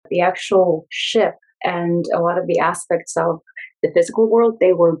the actual ship and a lot of the aspects of the physical world,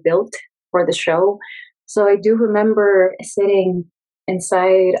 they were built for the show. So I do remember sitting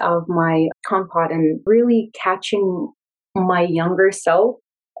inside of my compod and really catching my younger self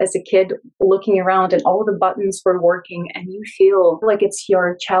as a kid, looking around and all the buttons were working, and you feel like it's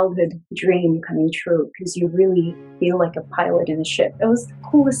your childhood dream coming true because you really feel like a pilot in a ship. It was the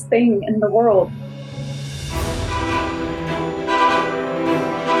coolest thing in the world.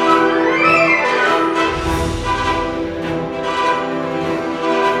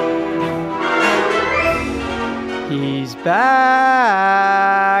 He's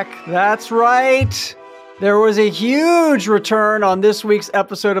back. That's right. There was a huge return on this week's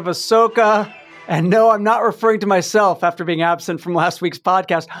episode of Ahsoka. And no, I'm not referring to myself after being absent from last week's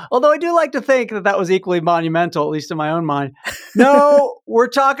podcast, although I do like to think that that was equally monumental, at least in my own mind. No, we're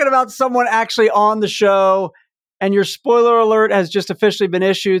talking about someone actually on the show, and your spoiler alert has just officially been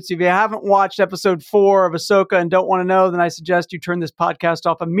issued. So if you haven't watched episode 4 of Ahsoka and don't want to know, then I suggest you turn this podcast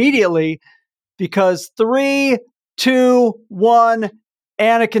off immediately, because 3, 2, 1,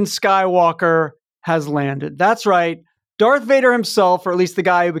 Anakin Skywalker has landed. That's right. Darth Vader himself, or at least the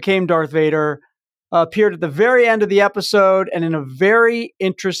guy who became Darth Vader, appeared at the very end of the episode and in a very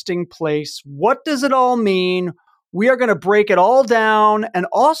interesting place. What does it all mean? We are going to break it all down and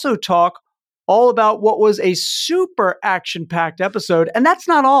also talk all about what was a super action-packed episode. And that's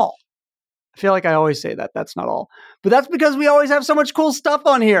not all. I feel like I always say that. That's not all. But that's because we always have so much cool stuff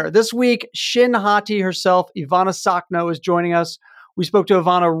on here. This week, Shin herself, Ivanna Sakhno, is joining us. We spoke to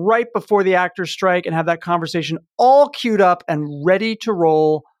Ivanna right before the actors' strike and have that conversation all queued up and ready to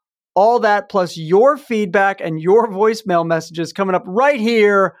roll. All that plus your feedback and your voicemail messages coming up right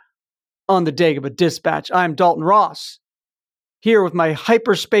here on the Dagobah Dispatch. I'm Dalton Ross, here with my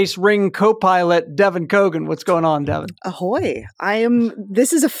hyperspace ring co-pilot, Devin Kogan. What's going on, Devin? Ahoy.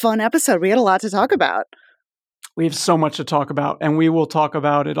 This is a fun episode. We had a lot to talk about. We have so much to talk about, and we will talk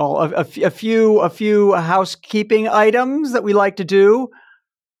about it all. A few housekeeping items that we like to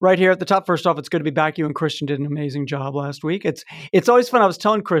right here at the top. First off, it's good to be back. You and Christian did an amazing job last week. It's always fun. I was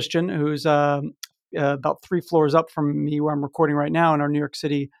telling Christian, who's about 3 floors up from me where I'm recording right now in our New York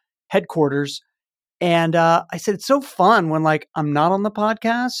City headquarters, and I said, it's so fun when I'm not on the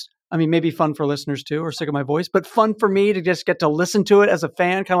podcast. I mean, maybe fun for listeners too, or sick of my voice, but fun for me to just get to listen to it as a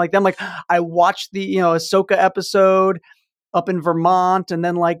fan, kind of like them. I watched the, Ahsoka episode up in Vermont, and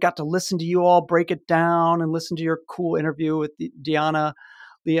then got to listen to you all break it down and listen to your cool interview with Deanna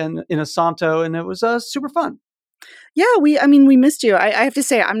Inosanto, and it was super fun. Yeah, we missed you. I have to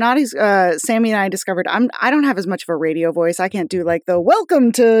say, I'm not as Sammy and I discovered. I don't have as much of a radio voice. I can't do the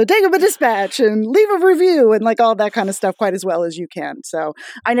welcome to Dagobah Dispatch and leave a review and all that kind of stuff quite as well as you can. So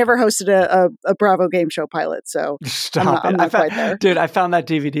I never hosted a Bravo game show pilot. So I'm not quite there. Dude, I found that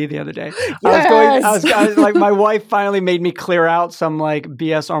DVD the other day. Yes! I was my wife finally made me clear out some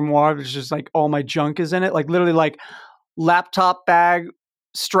BS armoire, which is just all my junk is in it. Literally laptop bag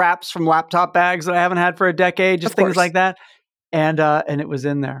straps from laptop bags that I haven't had for a decade, just things like that. And it was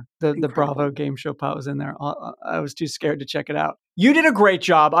in there. The Bravo game show pot was in there. I was too scared to check it out. You did a great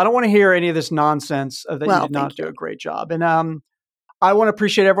job. I don't want to hear any of this nonsense that you did not do a great job. And I want to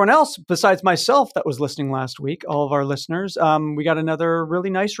appreciate everyone else besides myself that was listening last week, all of our listeners. We got another really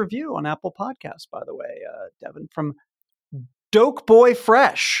nice review on Apple Podcasts, by the way, Devin, from Doke Boy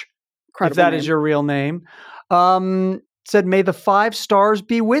Fresh, if that is your real name. Said, may the 5 stars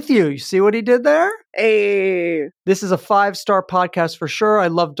be with you. You see what he did there? Hey. This is a 5-star podcast for sure. I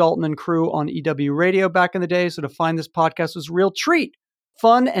love Dalton and crew on EW Radio back in the day, so to find this podcast was a real treat.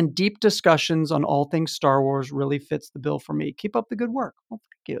 Fun and deep discussions on all things Star Wars really fits the bill for me. Keep up the good work. Well,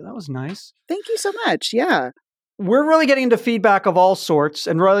 thank you. That was nice. Thank you so much. Yeah. We're really getting into feedback of all sorts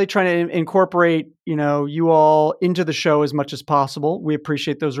and really trying to incorporate, you all into the show as much as possible. We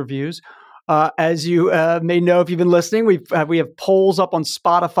appreciate those reviews. As you may know, if you've been listening, we have polls up on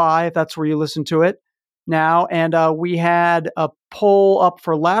Spotify, if that's where you listen to it now. And we had a poll up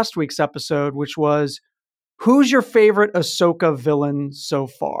for last week's episode, which was, who's your favorite Ahsoka villain so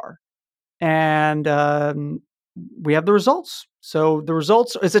far? And we have the results. So the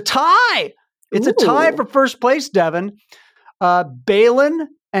results, it's a tie. It's a tie for first place, Devin. Balin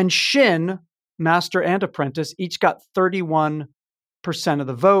and Shin, Master and Apprentice, each got 31% of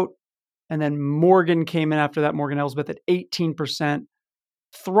the vote. And then Morgan came in after that, Morgan Elsbeth at 18%,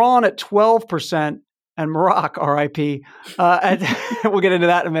 Thrawn at 12%, and Marak, RIP, we'll get into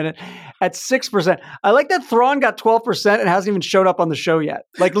that in a minute, at 6%. I like that Thrawn got 12% and hasn't even showed up on the show yet.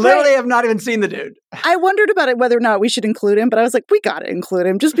 Like literally have not even seen the dude. I wondered about it, whether or not we should include him, but I was like, we got to include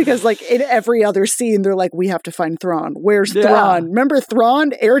him just because like in every other scene, they're like, we have to find Thrawn. Where's Thrawn? Remember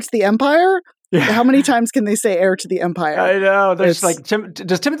Thrawn, heir to the Empire? Yeah. How many times can they say heir to the Empire? I know. There's like,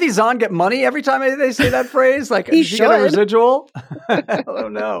 does Timothy Zahn get money every time they say that phrase? Like, he does he get a residual? I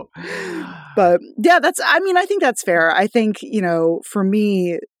don't know. But yeah, I think that's fair. I think, for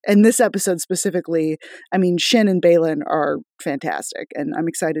me, in this episode specifically, I mean, Shin and Balin are fantastic. And I'm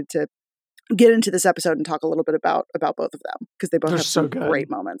excited to get into this episode and talk a little bit about both of them because they both have some great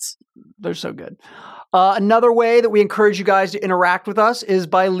moments. They're so good. Another way that we encourage you guys to interact with us is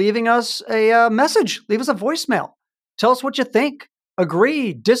by leaving us a message. Leave us a voicemail. Tell us what you think.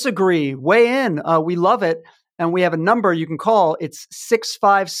 Agree, disagree, weigh in. We love it. And we have a number you can call. It's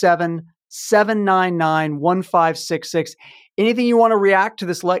 657-799-1566. Anything you want to react to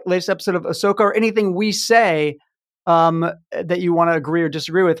this latest episode of Ahsoka or anything we say that you want to agree or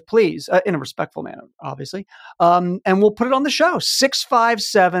disagree with, please, in a respectful manner, obviously. And we'll put it on the show.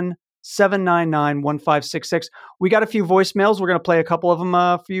 657-799-1566. We got a few voicemails. We're going to play a couple of them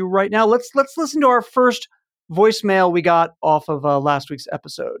for you right now. Let's listen to our first voicemail we got off of last week's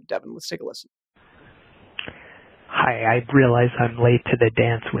episode. Devin, let's take a listen. Hi, I realize I'm late to the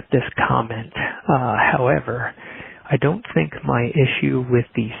dance with this comment. However, I don't think my issue with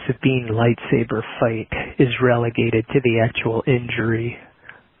the Sabine lightsaber fight is relegated to the actual injury.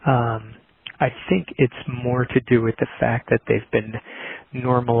 I think it's more to do with the fact that they've been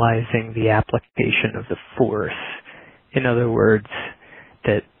normalizing the application of the Force. In other words,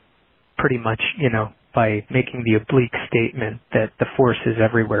 that pretty much, by making the oblique statement that the Force is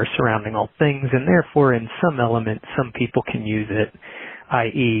everywhere surrounding all things, and therefore in some element, some people can use it,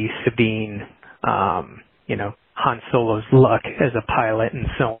 i.e. Sabine, Han Solo's luck as a pilot and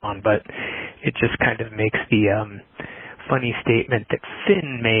so on, but it just kind of makes the funny statement that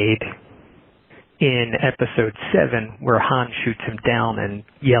Finn made in episode 7 where Han shoots him down and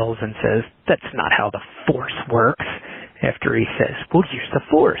yells and says, "That's not how the Force works," after he says, "We'll use the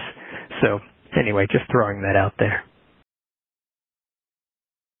Force." So anyway, just throwing that out there.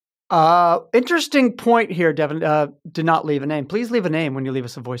 Interesting point here, Devin. Do not leave a name. Please leave a name when you leave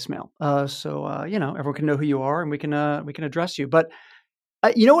us a voicemail. So everyone can know who you are and we can address you. But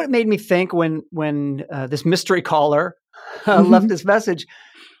you know what it made me think when this mystery caller left this message?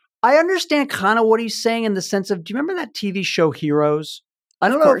 I understand kind of what he's saying in the sense of, do you remember that TV show Heroes? I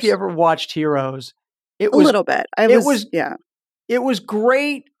don't know if you ever watched Heroes. It was a little bit. It was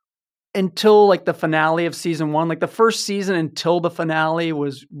great until like the finale of season 1. Like the first season until the finale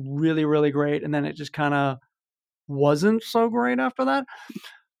was really, really great. And then it just kind of wasn't so great after that.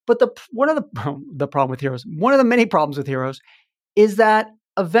 But one of the problem with Heroes, one of the many problems with Heroes is that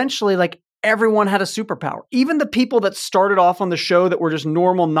eventually like everyone had a superpower. Even the people that started off on the show that were just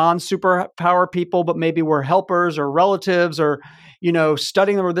normal non-superpower people, but maybe were helpers or relatives or,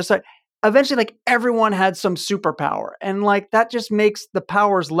 studying them or this side. Eventually, like everyone had some superpower, and like that just makes the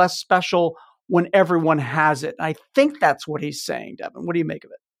powers less special when everyone has it. I think that's what he's saying, Devin. What do you make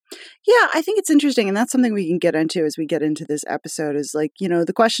of it? Yeah, I think it's interesting, and that's something we can get into as we get into this episode. Is like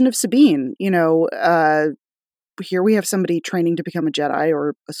the question of Sabine. Here we have somebody training to become a Jedi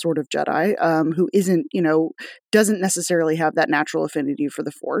or a sort of Jedi who isn't, doesn't necessarily have that natural affinity for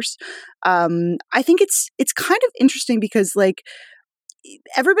the Force. I think it's kind of interesting because like.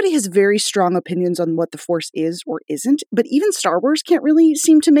 Everybody has very strong opinions on what the Force is or isn't, but even Star Wars can't really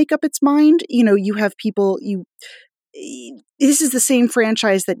seem to make up its mind. You have people, this is the same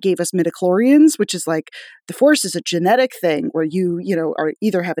franchise that gave us midichlorians, which is like the Force is a genetic thing where you are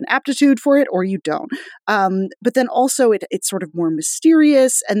either have an aptitude for it or you don't. But then also it's sort of more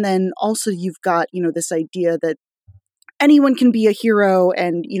mysterious. And then also you've got, this idea that anyone can be a hero,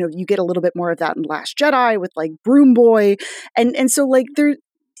 and you get a little bit more of that in Last Jedi with like Broom Boy, and so like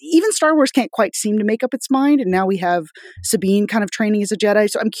even Star Wars can't quite seem to make up its mind, and now we have Sabine kind of training as a Jedi.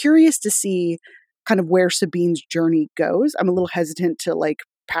 So I'm curious to see kind of where Sabine's journey goes. I'm a little hesitant to like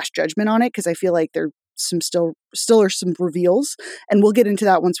pass judgment on it because I feel like there still are some reveals, and we'll get into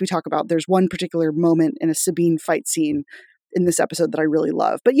that once we talk about. There's one particular moment in a Sabine fight scene in this episode that I really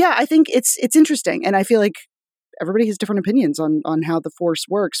love. But yeah, I think it's interesting, and I feel like everybody has different opinions on how the Force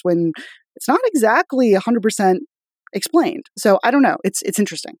works when it's not exactly 100% explained. So I don't know. It's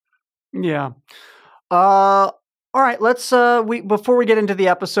interesting. Yeah. All right. Let's before we get into the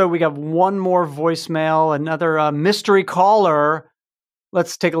episode, we got one more voicemail, another mystery caller.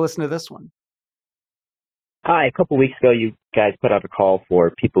 Let's take a listen to this one. Hi. A couple weeks ago, you guys put out a call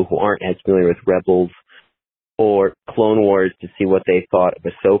for people who aren't as familiar with Rebels or Clone Wars to see what they thought of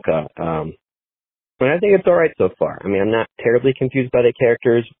Ahsoka. And I think it's all right so far. I mean, I'm not terribly confused by the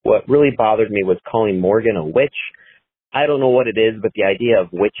characters. What really bothered me was calling Morgan a witch. I don't know what it is, but the idea of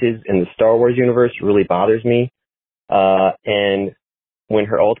witches in the Star Wars universe really bothers me. And when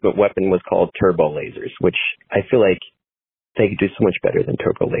her ultimate weapon was called turbo lasers, which I feel like they could do so much better than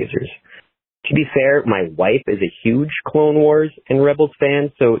turbo lasers. To be fair, my wife is a huge Clone Wars and Rebels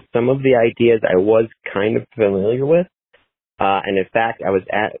fan, so some of the ideas I was kind of familiar with. And in fact, I was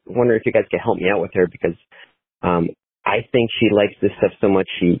wondering if you guys could help me out with her, because I think she likes this stuff so much,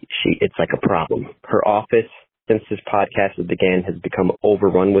 it's like a problem. Her office, since this podcast began, has become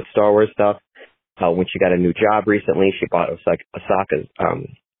overrun with Star Wars stuff. When she got a new job recently, she bought Ahsoka's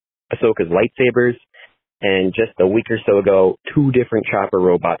lightsabers. And just a week or so ago, 2 different chopper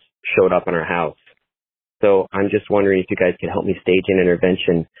robots showed up in our house. So I'm just wondering if you guys can help me stage an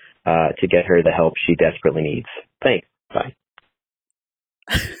intervention to get her the help she desperately needs. Thanks. Bye.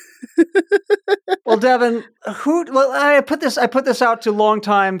 Well, Devin, I put this out to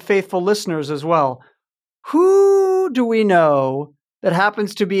longtime faithful listeners as well. Who do we know that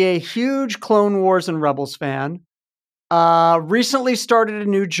happens to be a huge Clone Wars and Rebels fan, recently started a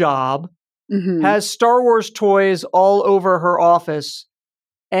new job, has Star Wars toys all over her office,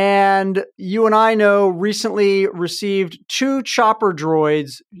 and you and I know recently received 2 chopper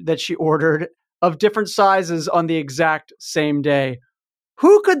droids that she ordered of different sizes on the exact same day?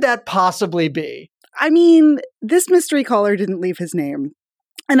 Who could that possibly be? I mean, this mystery caller didn't leave his name.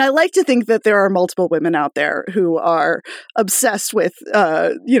 And I like to think that there are multiple women out there who are obsessed with,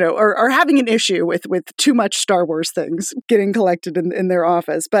 or having an issue with too much Star Wars things getting collected in their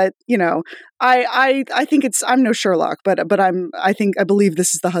office. But, I think I'm no Sherlock, but I believe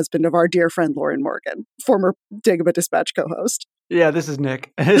this is the husband of our dear friend Lauren Morgan, former Dagobah Dispatch co-host. Yeah, this is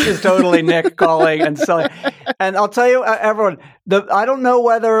Nick. This is totally Nick calling and selling. And I'll tell you, everyone, I don't know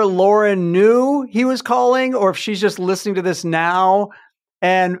whether Lauren knew he was calling or if she's just listening to this now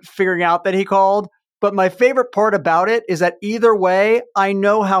and figuring out that he called. But my favorite part about it is that either way, I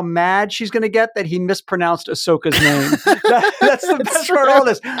know how mad she's going to get that he mispronounced Ahsoka's name. That's the best part of all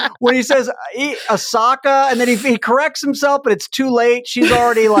this. When he says Ahsoka, and then he corrects himself, but it's too late. She's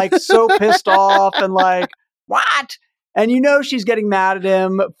already like so pissed off and like, what? And she's getting mad at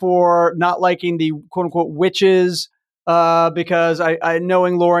him for not liking the quote unquote witches, because I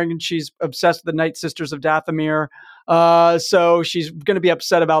knowing Lauren, she's obsessed with the Night Sisters of Dathomir. So she's going to be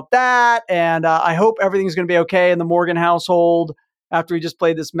upset about that. And I hope everything's going to be okay in the Morgan household after we just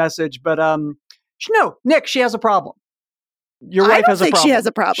played this message. But Nick, she has a problem. Your wife has a problem. I don't think she has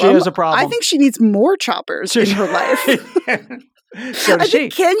a problem. She has a problem. I think she needs more choppers in her life. So does she.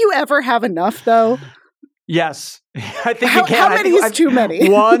 Can you ever have enough, though? Yes. I think you can. How many is too many?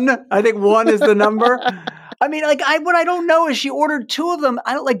 1. I think 1 is the number. I mean, what I don't know is she ordered 2 of them.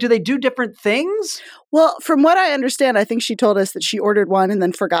 Do they do different things? Well, from what I understand, I think she told us that she ordered one and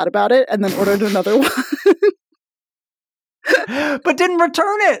then forgot about it and then ordered another one. But didn't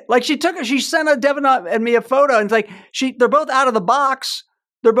return it. She sent Devin and me a photo and they're both out of the box.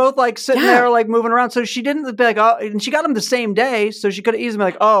 They're both sitting there, moving around. So she didn't be oh, and she got them the same day. So she could have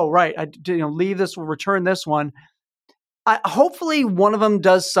easily been oh, right. I leave this, we'll return this one. Hopefully one of them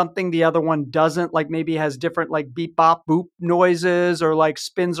does something the other one doesn't, maybe has different beep bop boop noises or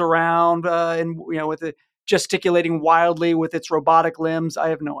spins around with it gesticulating wildly with its robotic limbs. I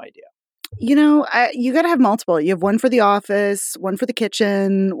have no idea. You got to have multiple. You have one for the office, one for the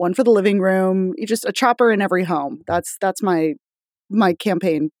kitchen, one for the living room. You just a chopper in every home. That's my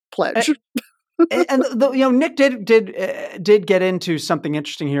campaign pledge. And Nick did get into something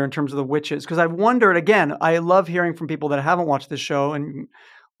interesting here in terms of the witches, because I wondered again. I love hearing from people that haven't watched this show, and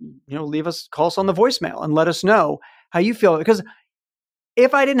call us on the voicemail and let us know how you feel. Because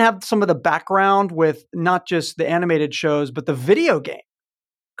if I didn't have some of the background with not just the animated shows but the video game,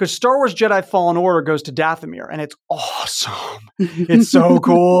 because Star Wars Jedi Fallen Order goes to Dathomir, and it's awesome. It's so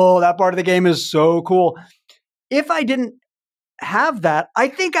cool. That part of the game is so cool. If I didn't have that, I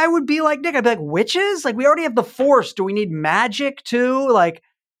think I would be like Nick. I'd be like, witches? We already have the Force. Do we need magic too?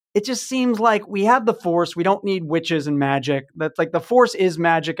 It just seems like we have the Force. We don't need witches and magic. That's the Force is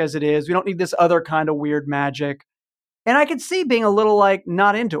magic as it is. We don't need this other kind of weird magic. And I could see being a little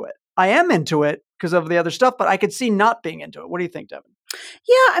not into it. I am into it because of the other stuff, but I could see not being into it. What do you think, Devin?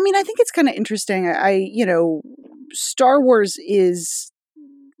 Yeah, I mean, I think it's kind of interesting. Star Wars is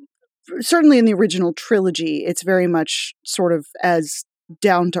certainly in the original trilogy, it's very much sort of as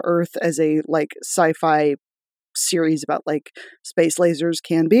down to earth as a sci-fi series about like space lasers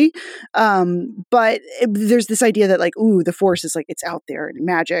can be. But there's this idea that like, ooh, the Force is like, it's out there and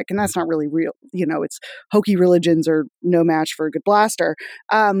magic, and that's not really real. It's hokey religions are no match for a good blaster.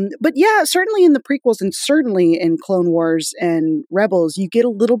 But yeah, certainly in the prequels and certainly in Clone Wars and Rebels, you get a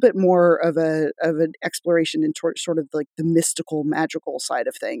little bit more of an exploration into sort of like the mystical, magical side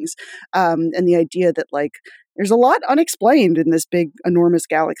of things, and the idea that like there's a lot unexplained in this big, enormous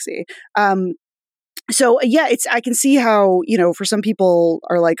galaxy. So yeah, I can see how, for some people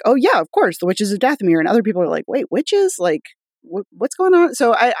are like, oh yeah, of course, the witches of Dathomir, and other people are like, wait, witches? Like, what's going on?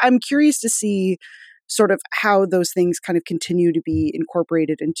 So I'm curious to see sort of how those things kind of continue to be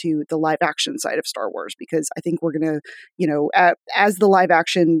incorporated into the live action side of Star Wars, because I think we're going to, as the live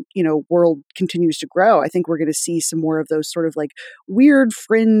action, world continues to grow, I think we're going to see some more of those sort of like weird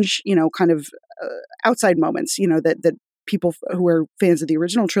fringe, kind of outside moments, that people who are fans of the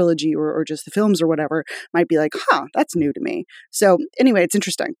original trilogy or just the films or whatever might be like, huh, that's new to me. So anyway, it's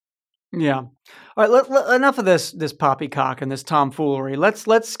interesting. Yeah. All right. Enough of this poppycock and this tomfoolery.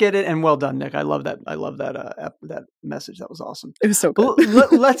 Let's get it. And well done, Nick. I love that. That message. That was awesome. It was so good.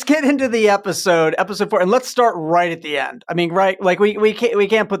 Let's get into the episode 4, and let's start right at the end. I mean, right? Like we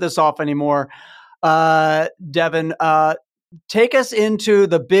can't put this off anymore. Devin, take us into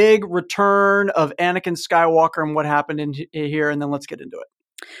the big return of Anakin Skywalker and what happened in here, and then let's get into it.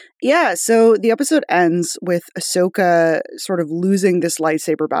 Yeah, so the episode ends with Ahsoka sort of losing this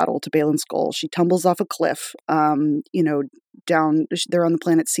lightsaber battle to Baylan Skoll. She tumbles off a cliff, down there on the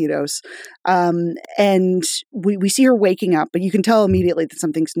planet Cedos. And we see her waking up, but you can tell immediately that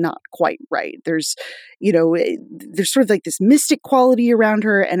something's not quite right. There's sort of like this mystic quality around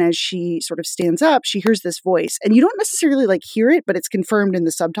her. And as she sort of stands up, she hears this voice. And you don't necessarily like hear it, but it's confirmed in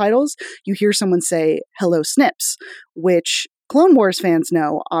the subtitles. You hear someone say, "Hello, Snips," which Clone Wars fans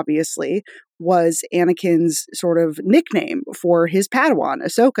know, obviously, was Anakin's sort of nickname for his Padawan,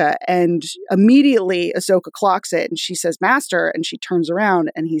 Ahsoka. And immediately Ahsoka clocks it and she says, "Master," and she turns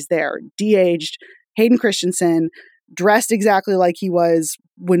around and he's there, de-aged, Hayden Christensen, dressed exactly like he was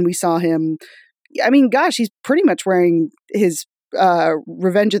when we saw him. I mean, gosh, he's pretty much wearing his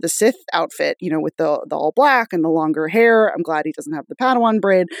Revenge of the Sith outfit, with the all black and the longer hair. I'm glad he doesn't have the Padawan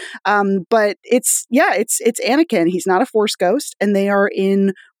braid. But it's Anakin. He's not a Force ghost, and they are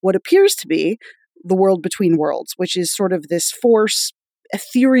in what appears to be the world between worlds, which is sort of this Force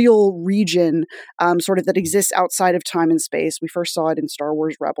ethereal region, sort of that exists outside of time and space. We first saw it in Star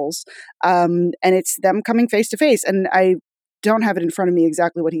Wars Rebels, and it's them coming face to face. And I don't have it in front of me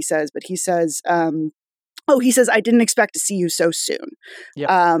exactly what he says, but he says, he says, "I didn't expect to see you so soon."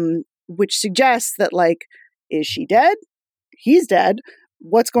 Yep. Which suggests that, like, is she dead? He's dead.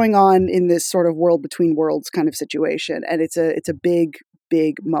 What's going on in this sort of world between worlds kind of situation? And it's a big,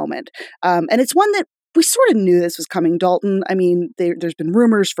 big moment. And it's one that we sort of knew this was coming, Dalton. I mean, there's been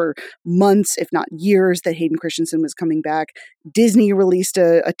rumors for months, if not years, that Hayden Christensen was coming back. Disney released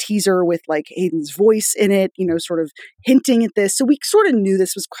a teaser with like Hayden's voice in it, sort of hinting at this. So we sort of knew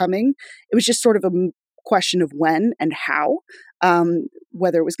this was coming. It was just sort of a question of when and how,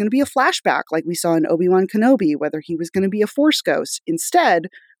 whether it was going to be a flashback like we saw in Obi-Wan Kenobi, whether he was going to be a Force ghost. Instead,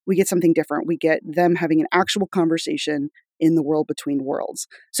 we get something different. We get them having an actual conversation in the world between worlds.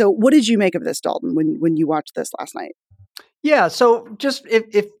 So what did you make of this, Dalton, when you watched this last night? Yeah, so just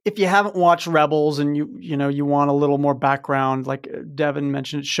if you haven't watched Rebels and you want a little more background, like Devin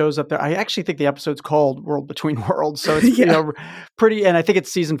mentioned, it shows up there. I actually think the episode's called World Between Worlds, so it's pretty, and I think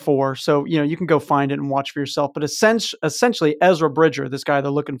it's season 4, so you can go find it and watch for yourself. But essentially, Ezra Bridger, this guy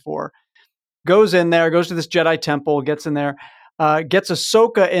they're looking for, goes in there, goes to this Jedi temple, gets in there, gets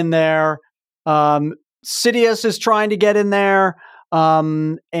Ahsoka in there. Sidious is trying to get in there,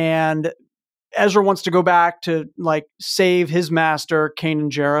 and Ezra wants to go back to like save his master, Kanan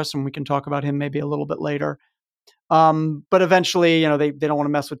Jarrus, and we can talk about him maybe a little bit later. But eventually, they don't want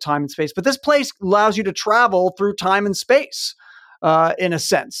to mess with time and space. But this place allows you to travel through time and space, in a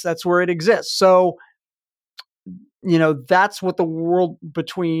sense. That's where it exists. So, that's what the world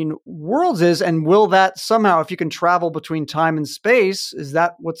between worlds is. And will that somehow, if you can travel between time and space, is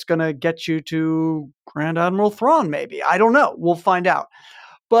that what's going to get you to Grand Admiral Thrawn? Maybe. I don't know. We'll find out.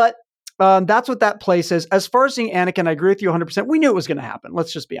 But that's what that place is. As far as seeing Anakin, I agree with you 100%. We knew it was going to happen.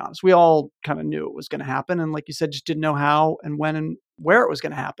 Let's just be honest. We all kind of knew it was going to happen. And like you said, just didn't know how and when and where it was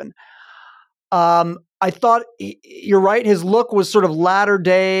going to happen. I thought you're right. His look was sort of latter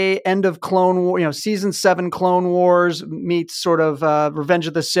day, end of Clone War, season 7 Clone Wars meets sort of Revenge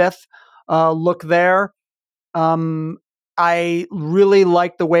of the Sith look there. I really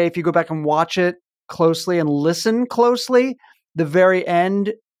like the way, if you go back and watch it closely and listen closely, the very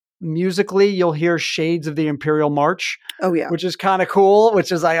end, musically, you'll hear shades of the Imperial March. Oh yeah. Which is kind of cool,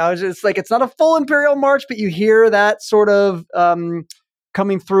 which is it's like, it's not a full Imperial March, but you hear that sort of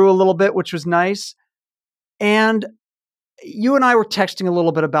coming through a little bit, which was nice. And you and I were texting a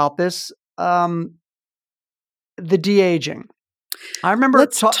little bit about this, the de-aging. I remember.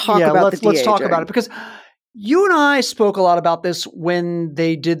 Let's talk about it, because you and I spoke a lot about this when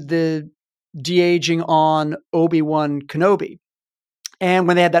they did the de-aging on Obi-Wan Kenobi. And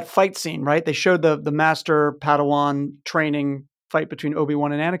when they had that fight scene, right? They showed the Master Padawan training fight between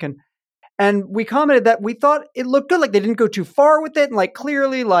Obi-Wan and Anakin. And we commented that we thought it looked good. Like, they didn't go too far with it. And like,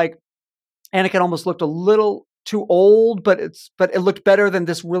 clearly, like, Anakin almost looked a little too old, but it looked better than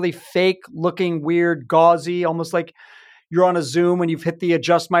this really fake looking, weird, gauzy, almost like you're on a Zoom and you've hit the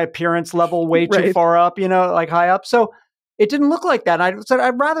adjust my appearance level way too far up, like high up. So it didn't look like that. And I said,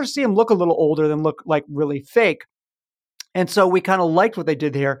 I'd rather see him look a little older than look like really fake. And so we kind of liked what they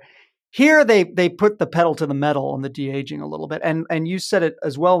did here. Here, they put the pedal to the metal on the de-aging a little bit. And you said it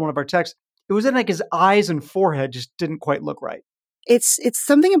as well in one of our texts. It was in like his eyes and forehead just didn't quite look right. It's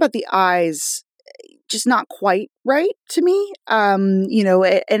something about the eyes just not quite right to me.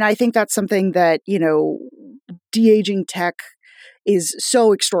 And I think that's something that, de-aging tech is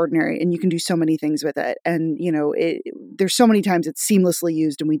so extraordinary and you can do so many things with it. And, there's so many times it's seamlessly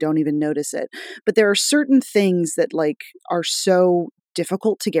used and we don't even notice it. But there are certain things that like are so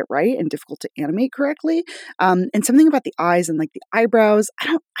difficult to get right and difficult to animate correctly. And something about the eyes and like the eyebrows,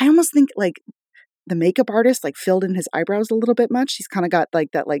 I almost think like the makeup artist like filled in his eyebrows a little bit much. He's kind of got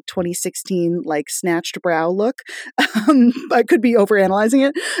like that like 2016 like snatched brow look. I could be overanalyzing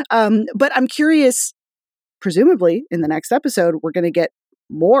it. But I'm curious, presumably in the next episode, we're going to get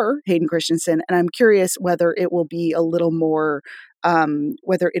more Hayden Christensen. And I'm curious whether it will be a little more,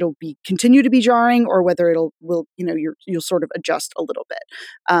 whether it'll be continue to be jarring or whether you'll sort of adjust a little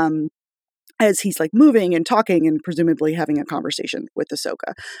bit. As he's like moving and talking and presumably having a conversation with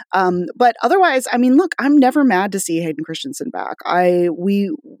Ahsoka. But otherwise, I mean, look, I'm never mad to see Hayden Christensen back.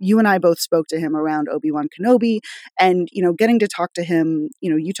 You and I both spoke to him around Obi-Wan Kenobi and, getting to talk to him,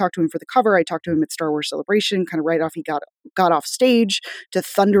 you talked to him for the cover. I talked to him at Star Wars Celebration, kind of right off he got off stage to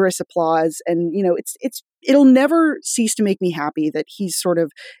thunderous applause. And, it'll never cease to make me happy that he's sort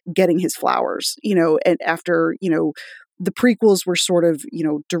of getting his flowers, and after, the prequels were sort of,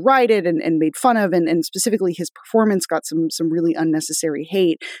 derided and made fun of, and specifically his performance got some really unnecessary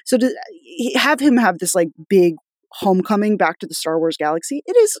hate. So to have him have this like big homecoming back to the Star Wars galaxy,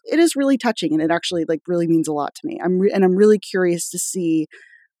 it is really touching, and it actually like really means a lot to me. I'm really curious to see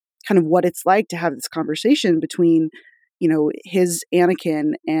kind of what it's like to have this conversation between, his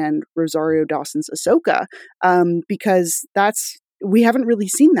Anakin and Rosario Dawson's Ahsoka, because we haven't really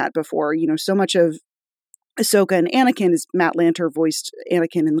seen that before. So much of Ahsoka and Anakin is Matt Lanter voiced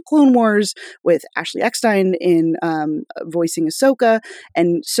Anakin in the Clone Wars with Ashley Eckstein in voicing Ahsoka.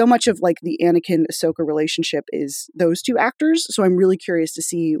 And so much of like the Anakin-Ahsoka relationship is those two actors. So I'm really curious to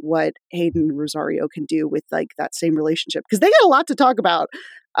see what Hayden and Rosario can do with like that same relationship. Because they got a lot to talk about.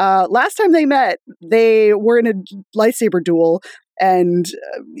 Last time they met, they were in a lightsaber duel and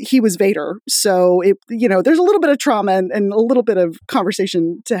he was Vader. So there's a little bit of trauma and a little bit of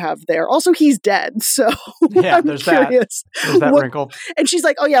conversation to have there. Also, he's dead. So yeah, I'm there's curious. There's that wrinkle. And she's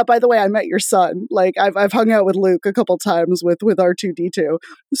like, oh yeah, by the way, I met your son. Like I've hung out with Luke a couple times with R2-D2.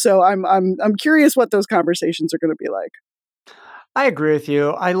 So I'm curious what those conversations are going to be like. I agree with you.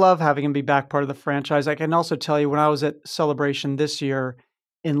 I love having him be back part of the franchise. I can also tell you when I was at Celebration this year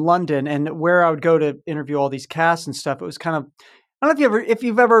in London and where I would go to interview all these casts and stuff, it was kind of, I don't know if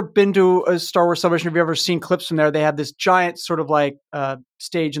you've ever been to a Star Wars Celebration, if you've ever seen clips from there, they have this giant sort of like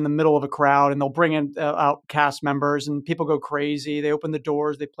stage in the middle of a crowd and they'll bring in out cast members and people go crazy. They open the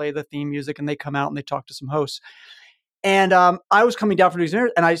doors, they play the theme music and they come out and they talk to some hosts. And I was coming down from these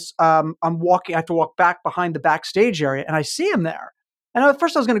interviews and I have to walk back behind the backstage area and I see him there. And at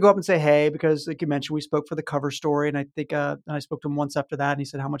first I was going to go up and say, hey, because like you mentioned, we spoke for the cover story. And I think and I spoke to him once after that and he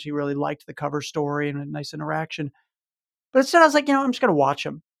said how much he really liked the cover story and a nice interaction. But instead I was like, I'm just going to watch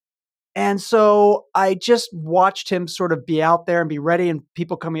him. And so I just watched him sort of be out there and be ready and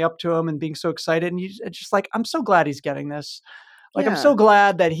people coming up to him and being so excited. And it's just like, I'm so glad he's getting this. Like, yeah. I'm so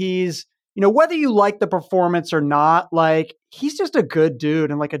glad that he's, whether you like the performance or not, like he's just a good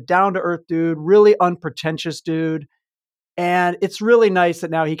dude and like a down to earth dude, really unpretentious dude. And it's really nice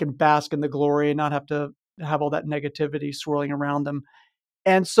that now he can bask in the glory and not have to have all that negativity swirling around him.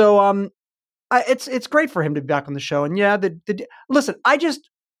 And so, it's great for him to be back on the show. And yeah, listen, I just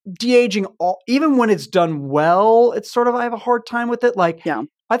de-aging even when it's done well, it's sort of, I have a hard time with it. Like, yeah,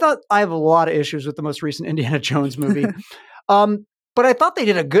 I thought I have a lot of issues with the most recent Indiana Jones movie. But I thought they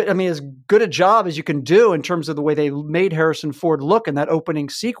did as good a job as you can do in terms of the way they made Harrison Ford look in that opening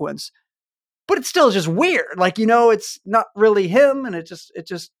sequence. But it's still just weird. Like, it's not really him, and it just,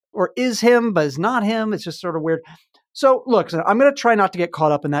 or is him, but it's not him. It's just sort of weird. So look, I'm going to try not to get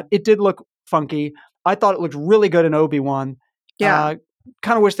caught up in that. It did look funky. I thought it looked really good in Obi-Wan. Yeah.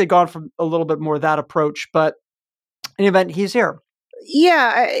 Kind of wish they'd gone for a little bit more of that approach, but in any event, he's here.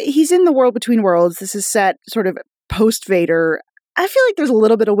 Yeah, he's in the world between worlds. This is set sort of post Vader. I feel like there's a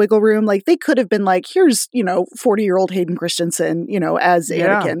little bit of wiggle room. Like they could have been like, here's, 40-year-old Hayden Christensen, as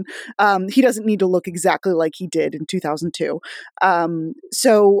Anakin. He doesn't need to look exactly like he did in 2002.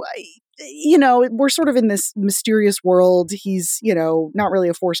 So, we're sort of in this mysterious world. He's, not really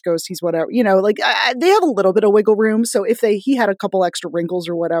a Force ghost. He's whatever, they have a little bit of wiggle room. So if he had a couple extra wrinkles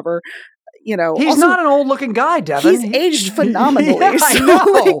or whatever, he's also, not an old looking guy, Devin. He's aged phenomenally. Yeah, I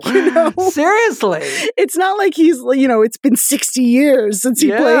know. Seriously. It's not like he's, it's been 60 years since he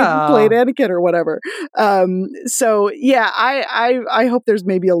played Anakin or whatever. So yeah, I hope there's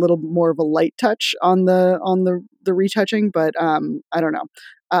maybe a little more of a light touch on the retouching, but I don't know.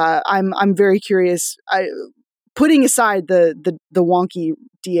 I'm very curious. Putting aside the wonky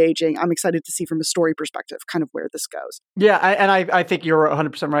de-aging, I'm excited to see from a story perspective kind of where this goes. Yeah, I think you're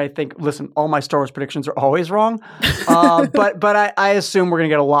 100% right. I think, listen, all my Star Wars predictions are always wrong, but I assume we're going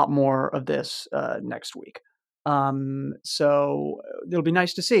to get a lot more of this next week. So it'll be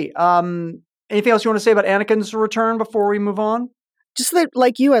nice to see. Anything else you want to say about Anakin's return before we move on? Just that,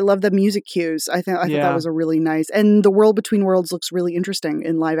 like you, I love the music cues. I thought that was a really nice, and the world between worlds looks really interesting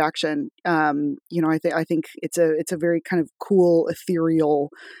in live action. I think it's a very kind of cool, ethereal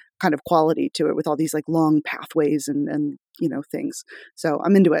kind of quality to it with all these like long pathways and things. So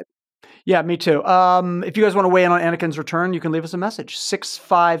I'm into it. Yeah, me too. If you guys want to weigh in on Anakin's return, you can leave us a message.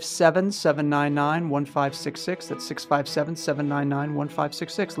 657-799-1566. That's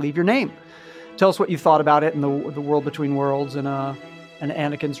 657-799-1566. Leave your name. Tell us what you thought about it and the world between worlds and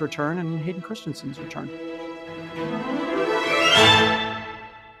Anakin's return and Hayden Christensen's return.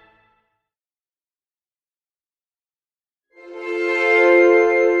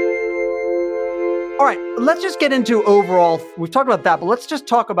 All right, let's just get into overall. We've talked about that, but let's just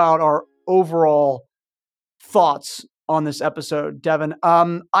talk about our overall thoughts on this episode, Devin.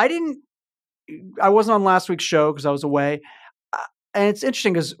 I wasn't on last week's show because I was away. And it's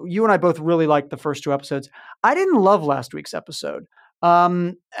interesting because you and I both really liked the first two episodes. I didn't love last week's episode.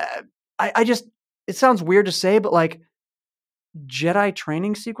 It sounds weird to say, but like Jedi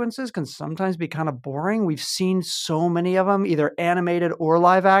training sequences can sometimes be kind of boring. We've seen so many of them, either animated or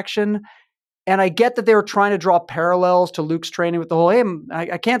live action. And I get that they were trying to draw parallels to Luke's training with the whole, hey,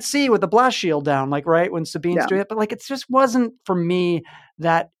 I can't see with the blast shield down, like, right, when Sabine's doing it. But like, it just wasn't, for me,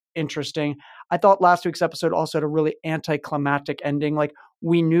 that interesting. I thought last week's episode also had a really anticlimactic ending. Like,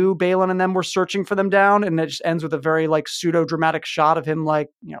 we knew Balin and them were searching for them down, and it just ends with a very like pseudo dramatic shot of him like,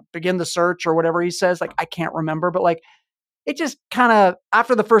 begin the search or whatever he says. Like, I can't remember, but like, it just kind of,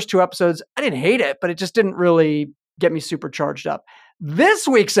 after the first two episodes, I didn't hate it, but it just didn't really get me super charged up. This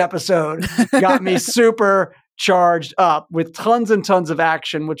week's episode got me super charged up with tons and tons of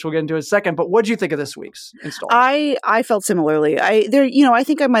action, which we'll get into in a second. But what did you think of this week's installment? I felt similarly. I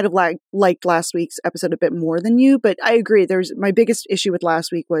think I might have liked last week's episode a bit more than you, but I agree. My biggest issue with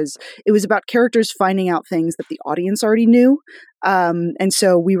last week was it was about characters finding out things that the audience already knew. And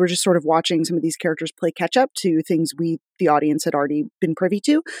so we were just sort of watching some of these characters play catch up to things the audience had already been privy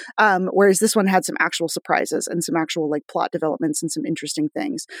to. Whereas this one had some actual surprises and some actual like plot developments and some interesting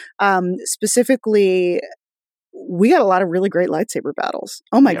things. Specifically, we got a lot of really great lightsaber battles.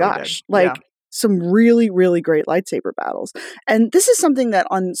 Oh my gosh. Some really, really great lightsaber battles. And this is something that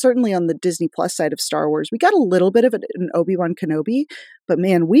certainly on the Disney Plus side of Star Wars, we got a little bit of it in Obi-Wan Kenobi, but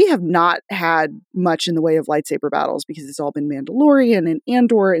man, we have not had much in the way of lightsaber battles because it's all been Mandalorian and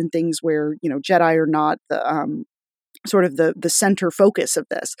Andor and things where, Jedi are not the sort of the center focus of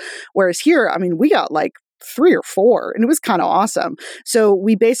this. Whereas here, I mean, we got like 3 or 4, and it was kind of awesome. So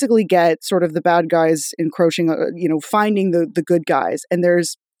we basically get sort of the bad guys encroaching, finding the good guys. And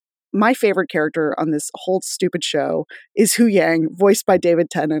there's my favorite character on this whole stupid show is Hu Yang, voiced by David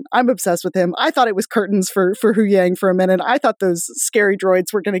Tennant. I'm obsessed with him. I thought it was curtains for Hu Yang for a minute. I thought those scary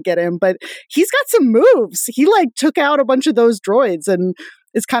droids were going to get him, but he's got some moves. He like took out a bunch of those droids, and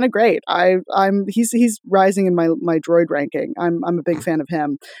it's kind of great. He's rising in my droid ranking. I'm a big fan of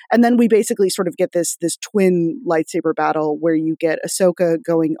him. And then we basically sort of get this twin lightsaber battle where you get Ahsoka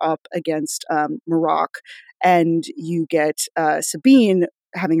going up against Marok, and you get Sabine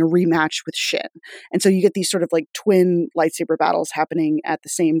having a rematch with Shin. And so you get these sort of like twin lightsaber battles happening at the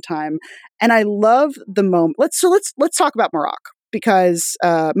same time. And I love the moment. Let's talk about Marok. because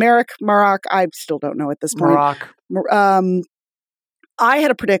Marak, I still don't know at this point. Marak. I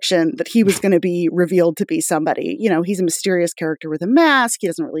had a prediction that he was going to be revealed to be somebody. You know, he's a mysterious character with a mask. He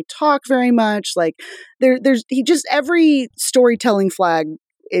doesn't really talk very much. Like he just, every storytelling flag,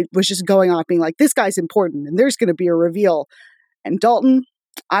 it was just going off being like, this guy's important and there's going to be a reveal. And Dalton,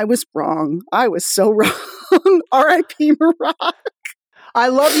 I was wrong. I was so wrong. R.I.P. Marak. I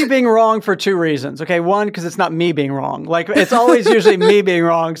love you being wrong for two reasons. Okay. One, because it's not me being wrong. Like, it's always usually me being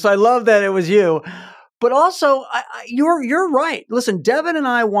wrong. So I love that it was you. But also, you're right. Listen, Devin and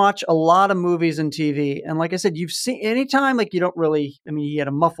I watch a lot of movies and TV. And like I said, you've seen anytime, like, you don't really, I mean, he had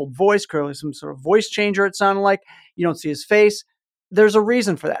a muffled voice, clearly some sort of voice changer, it sounded like. You don't see his face. There's a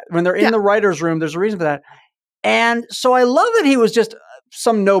reason for that. When they're in the writer's room, there's a reason for that. And so I love that he was just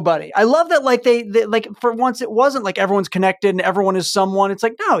some nobody. I love that, like, they like, for once, it wasn't like everyone's connected and everyone is someone. It's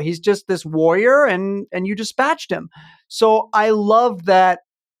like, no, he's just this warrior and you dispatched him. So I love that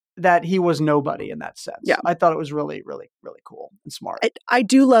he was nobody in that sense. Yeah. I thought it was really, really, really cool and smart. I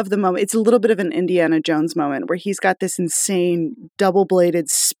do love the moment. It's a little bit of an Indiana Jones moment where he's got this insane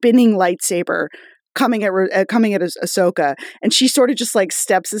double-bladed spinning lightsaber coming at Ahsoka, and she sort of just like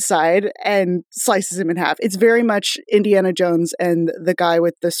steps aside and slices him in half. It's very much Indiana Jones and the guy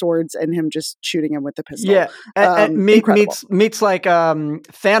with the swords and him just shooting him with the pistol. Yeah, meets like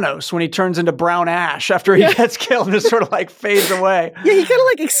Thanos when he turns into brown ash after he gets killed and just sort of like fades away. Yeah, he kind of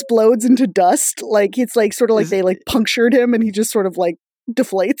like explodes into dust. Like it's like sort of like they like punctured him and he just sort of like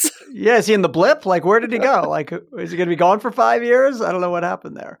deflates. Yeah, is he in the blip? Like, where did he go? Like, is he going to be gone for 5 years? I don't know what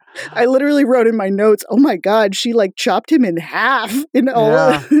happened there. I literally wrote in my notes, oh my God, she like chopped him in half. It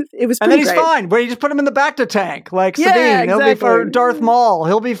was pretty And then he's great. fine. But you just put him in the Bacta tank, like Yeah, Sabine. He'll be for Darth Maul.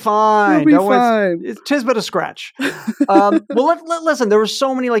 He'll be fine. He'll be fine. It's tis but a scratch. Well, listen, there were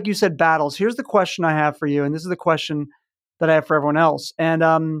so many, like you said, battles. Here's the question I have for you. And this is the question that I have for everyone else. And,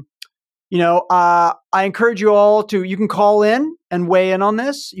 I encourage you all you can call in and weigh in on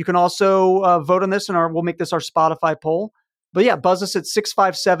this. You can also vote on this and we'll make this our Spotify poll. But yeah, buzz us at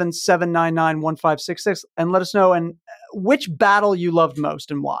 657-799-1566 and let us know which battle you loved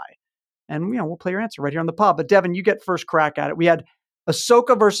most and why. And, we'll play your answer right here on the pod. But Devin, you get first crack at it. We had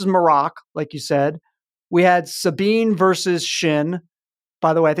Ahsoka versus Marak, like you said. We had Sabine versus Shin.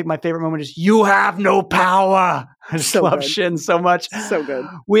 By the way, I think my favorite moment is "You have no power." I just love Shin so much. So good.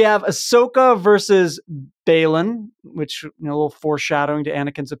 We have Ahsoka versus Baylan, which, a little foreshadowing to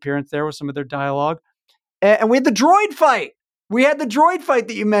Anakin's appearance there with some of their dialogue. And we had the droid fight. We had the droid fight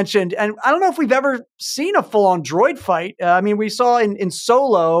that you mentioned. And I don't know if we've ever seen a full-on droid fight. We saw in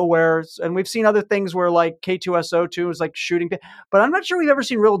Solo and we've seen other things where like K2SO2 is like shooting. But I'm not sure we've ever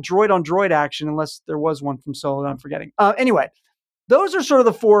seen real droid-on-droid action unless there was one from Solo that I'm forgetting. Anyway. Those are sort of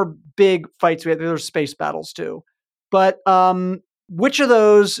the four big fights we had. There's space battles too. But which of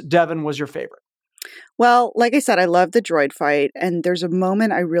those, Devin, was your favorite? Well, like I said, I love the droid fight. And there's a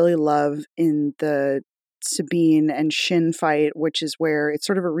moment I really love in the Sabine and Shin fight, which is where it's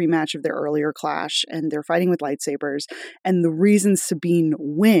sort of a rematch of their earlier clash and they're fighting with lightsabers. And the reason Sabine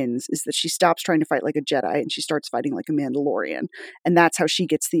wins is that she stops trying to fight like a Jedi and she starts fighting like a Mandalorian. And that's how she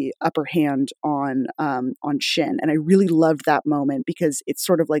gets the upper hand on Shin. And I really loved that moment because it's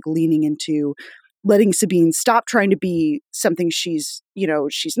sort of like leaning into letting Sabine stop trying to be something she's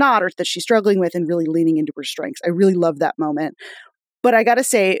not or that she's struggling with and really leaning into her strengths. I really love that moment. But I got to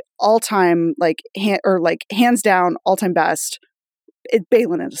say, all-time, hands down, all-time best,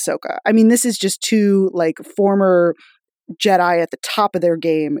 Baylan and Ahsoka. I mean, this is just two, like, former Jedi at the top of their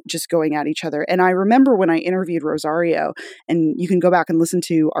game just going at each other. And I remember when I interviewed Rosario, and you can go back and listen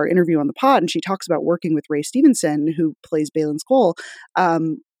to our interview on the pod, and she talks about working with Ray Stevenson, who plays Baylan Skoll.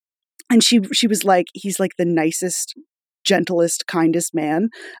 And she was like, he's like the nicest, gentlest, kindest man.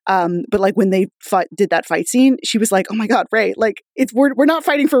 But like when they did that fight scene, she was like, "Oh my God, Ray! Like we're not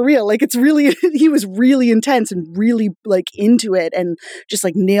fighting for real. Like it's really." He was really intense and really like into it, and just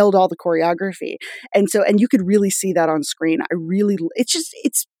like nailed all the choreography. And you could really see that on screen.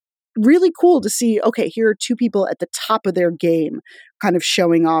 It's really cool to see. Okay, here are two people at the top of their game, kind of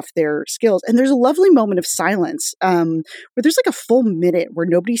showing off their skills. And there's a lovely moment of silence where there's like a full minute where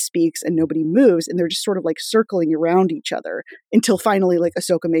nobody speaks and nobody moves, and they're just sort of like circling around each other until finally like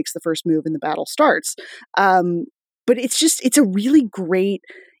Ahsoka makes the first move and the battle starts. But it's a really great,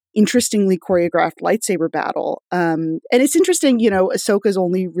 interestingly choreographed lightsaber battle. And it's interesting, Ahsoka's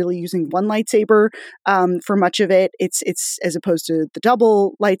only really using one lightsaber for much of it. It's as opposed to the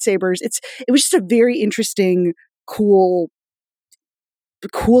double lightsabers. It was just a very interesting, cool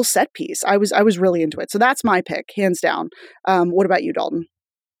set piece. I was really into it. So that's my pick, hands down. What about you, Dalton?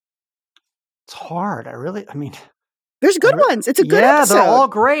 It's hard. There's good ones. It's a good episode. Yeah, they're all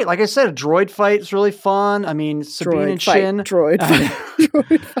great. Like I said, a droid fight is really fun. I mean, Sabine and Shin. Droid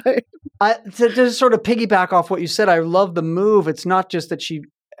fight. To sort of piggyback off what you said, I love the move. It's not just that she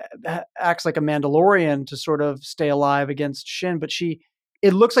acts like a Mandalorian to sort of stay alive against Shin, but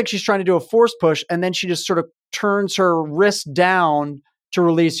it looks like she's trying to do a force push, and then she just sort of turns her wrist down to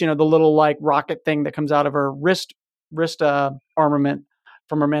release, the little like rocket thing that comes out of her wrist armament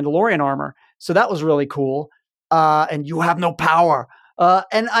from her Mandalorian armor. So that was really cool. And you have no power.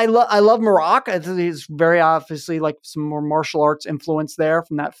 And I love Marok. It's very obviously like some more martial arts influence there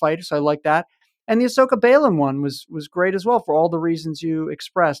from that fight. So I like that. And the Ahsoka Baylan one was great as well for all the reasons you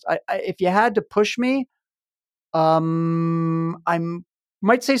expressed. If you had to push me, I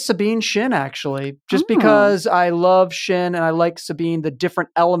might say Sabine Shin actually, just because I love Shin and I like Sabine, the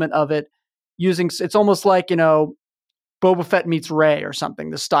different element of it it's almost like, Boba Fett meets Rey or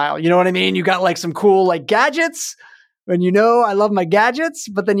something, the style. You know what I mean? You got like some cool like gadgets, and I love my gadgets,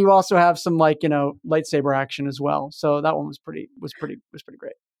 but then you also have some like, lightsaber action as well. So that one was pretty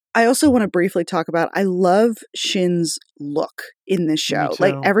great. I also want to briefly talk about, I love Shin's look in this show.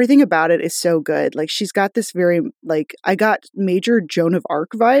 Like everything about it is so good. Like she's got this very, like I got major Joan of Arc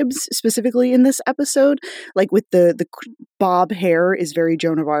vibes specifically in this episode. Like with the bob hair is very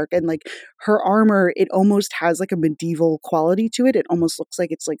Joan of Arc, and like her armor, it almost has like a medieval quality to it. It almost looks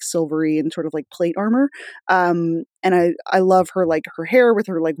like it's like silvery and sort of like plate armor. And I love her, like her hair with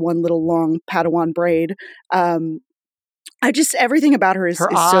her like one little long Padawan braid. Everything about her is so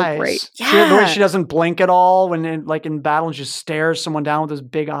great. Yeah. The way she doesn't blink at all when in battle and just stares someone down with those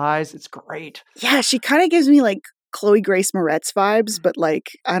big eyes. It's great. Yeah, she kind of gives me like Chloe Grace Moretz vibes, but like,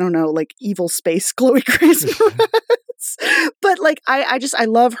 I don't know, like evil space Chloe Grace Moretz. But like, I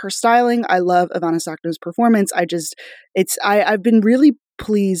love her styling. I love Ivanna Sakhno's performance. I've been really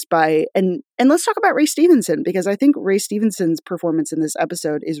pleased by, and let's talk about Ray Stevenson, because I think Ray Stevenson's performance in this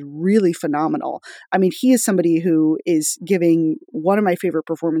episode is really phenomenal. I mean, he is somebody who is giving one of my favorite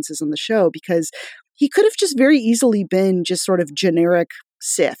performances on the show, because he could have just very easily been just sort of generic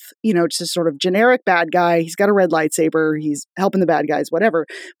Sith, just a sort of generic bad guy. He's got a red lightsaber. He's helping the bad guys, whatever.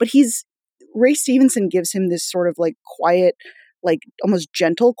 But Ray Stevenson gives him this sort of like quiet, like almost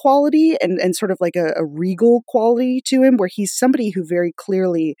gentle quality and sort of like a regal quality to him, where he's somebody who very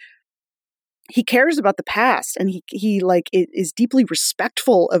clearly, he cares about the past, and he like is deeply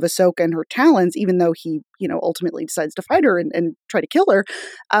respectful of Ahsoka and her talents, even though he, ultimately decides to fight her and try to kill her.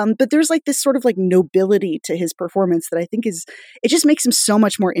 But there's like this sort of like nobility to his performance that I think it just makes him so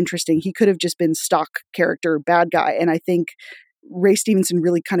much more interesting. He could have just been stock character bad guy. And I think Ray Stevenson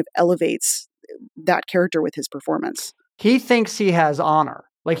really kind of elevates that character with his performance. He thinks he has honor.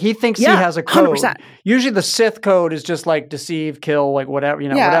 Like he thinks he has a code. 100%. Usually the Sith code is just like deceive, kill, like whatever,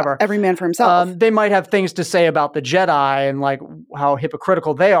 whatever. Every man for himself. They might have things to say about the Jedi and like how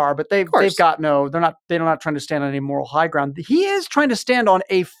hypocritical they are, but they're not trying to stand on any moral high ground. He is trying to stand on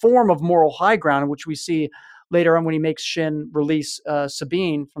a form of moral high ground, which we see later on when he makes Shin release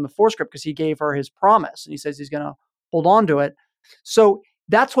Sabine from the Force Grip, because he gave her his promise and he says he's going to hold on to it. So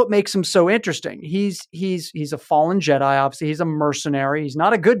that's what makes him so interesting. He's a fallen Jedi. Obviously, he's a mercenary. He's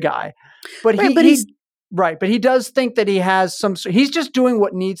not a good guy, but he does think that he has some. He's just doing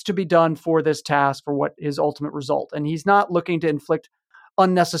what needs to be done for this task, for what his ultimate result, and he's not looking to inflict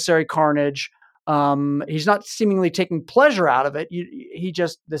unnecessary carnage. He's not seemingly taking pleasure out of it.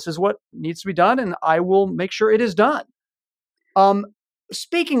 This is what needs to be done, and I will make sure it is done.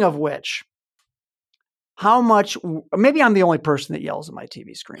 Speaking of which, maybe I'm the only person that yells at my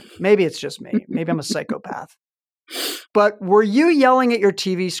TV screen. Maybe it's just me. Maybe I'm a psychopath. But were you yelling at your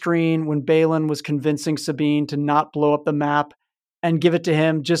TV screen when Baylan was convincing Sabine to not blow up the map and give it to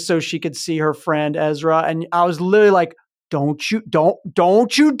him just so she could see her friend Ezra? And I was literally like, don't you do it.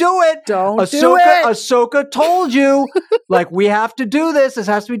 Don't do it. Ahsoka told you, like, we have to do this. This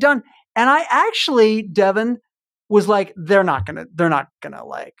has to be done. And I actually, Devin, was like,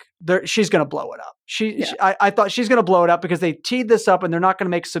 she's going to blow it up. I thought she's going to blow it up because they teed this up and they're not going to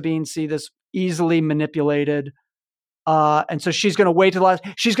make Sabine see this easily manipulated. And so she's going to wait till last.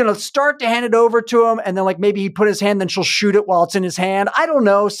 She's going to start to hand it over to him. And then like, maybe he put his hand, then she'll shoot it while it's in his hand. I don't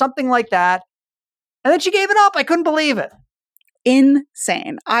know, something like that. And then she gave it up. I couldn't believe it.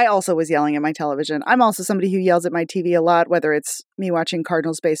 Insane. I also was yelling at my television. I'm also somebody who yells at my TV a lot, whether it's me watching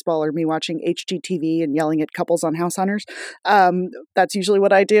Cardinals baseball or me watching HGTV and yelling at couples on House Hunters. That's usually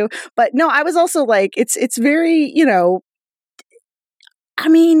what I do. But no, I was also like, it's very, I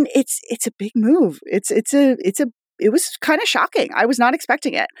mean, it's a big move. It was kind of shocking. I was not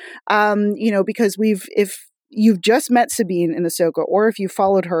expecting it. Because if you've just met Sabine in Ahsoka, or if you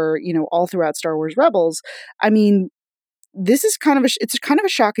followed her, all throughout Star Wars Rebels, I mean, this is it's kind of a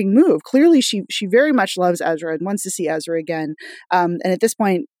shocking move. Clearly, she very much loves Ezra and wants to see Ezra again. And at this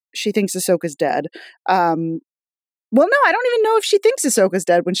point, she thinks Ahsoka's dead. Well, no, I don't even know if she thinks Ahsoka's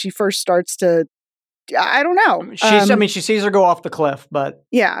dead when she first starts to. I don't know. She sees her go off the cliff, but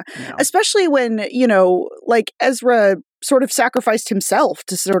yeah, you know. Especially when like Ezra sort of sacrificed himself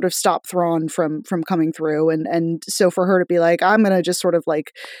to sort of stop Thrawn from coming through, and so for her to be like, I'm gonna just sort of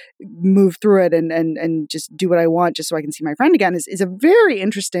like move through it and just do what I want just so I can see my friend again is a very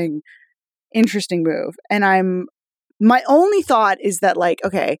interesting move. And my only thought is that, like,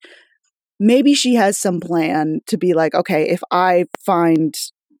 okay, maybe she has some plan to be like, okay, if I find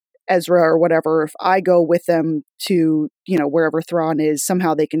Ezra or whatever, if I go with them to, wherever Thrawn is,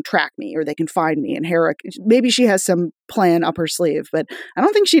 somehow they can track me or they can find me. And Hera, maybe she has some plan up her sleeve, but I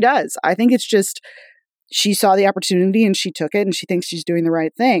don't think she does. I think it's just she saw the opportunity and she took it and she thinks she's doing the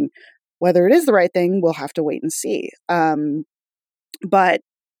right thing. Whether it is the right thing, we'll have to wait and see. But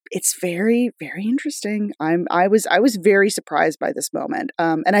it's very, very interesting. I was very surprised by this moment.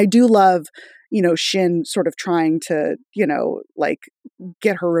 And I do love, Shin sort of trying to, like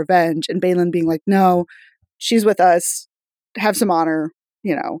get her revenge, and Baylan being like, no, she's with us. Have some honor,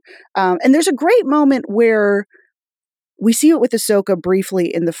 And there's a great moment where we see it with Ahsoka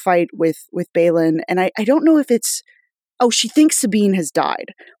briefly in the fight with Baylan. And I don't know if it's, she thinks Sabine has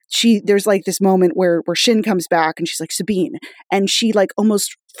died. There's like this moment where Shin comes back and she's like, Sabine, and she like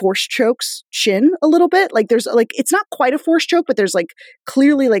almost force chokes Shin a little bit. Like there's like, it's not quite a force choke, but there's like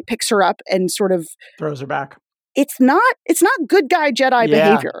clearly like picks her up and sort of throws her back. It's not good guy Jedi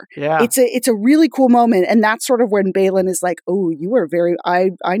behavior. Yeah. It's a really cool moment. And that's sort of when Baylan is like, oh, you are I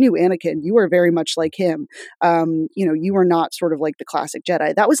knew Anakin. You are very much like him. You are not sort of like the classic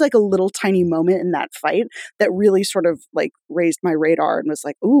Jedi. That was like a little tiny moment in that fight that really sort of like raised my radar and was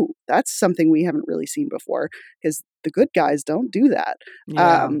like, ooh, that's something we haven't really seen before, because the good guys don't do that.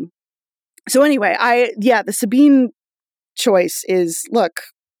 Yeah. So anyway, the Sabine choice is, look,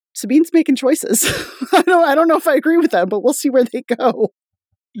 Sabine's making choices. I don't know if I agree with them, but we'll see where they go.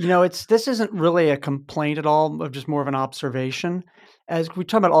 This isn't really a complaint at all, of just more of an observation. As we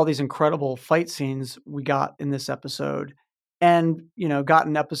talk about all these incredible fight scenes we got in this episode, and got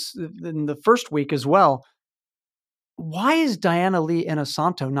in the first week as well. Why is Diana Lee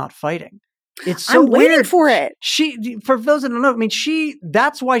Inosanto not fighting? It's so I'm waiting weird. For it. For those that don't know,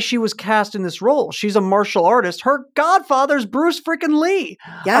 that's why she was cast in this role. She's a martial artist. Her godfather's Bruce freaking Lee.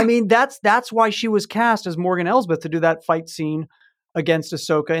 Yeah. That's why she was cast as Morgan Elsbeth to do that fight scene against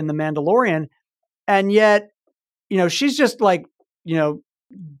Ahsoka in The Mandalorian. And yet, she's just like,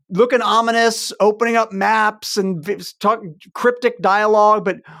 looking ominous, opening up maps and talking cryptic dialogue,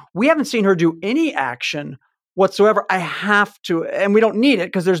 but we haven't seen her do any action whatsoever. I have to, and we don't need it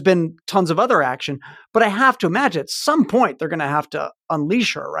because there's been tons of other action, but I have to imagine at some point they're going to have to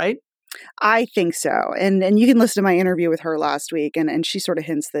unleash her, right? I think so. And you can listen to my interview with her last week, and she sort of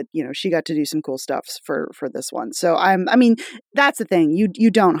hints that, she got to do some cool stuff for this one. So that's the thing. You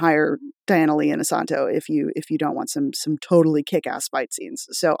don't hire Diana Lee Inosanto if you don't want some totally kick-ass fight scenes.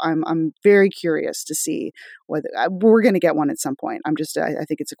 So I'm very curious to see whether we're going to get one at some point. I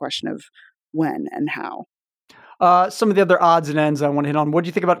think it's a question of when and how. Some of the other odds and ends I want to hit on. What do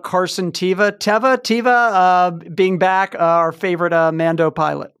you think about Carson Teva being back, our favorite Mando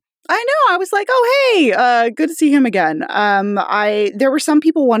pilot? I know. I was like, oh, hey, good to see him again. There were some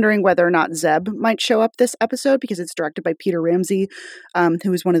people wondering whether or not Zeb might show up this episode because it's directed by Peter Ramsey,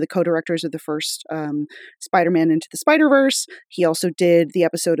 who was one of the co-directors of the first Spider-Man Into the Spider-Verse. He also did the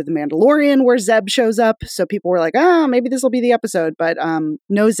episode of The Mandalorian where Zeb shows up. So people were like, maybe this will be the episode, but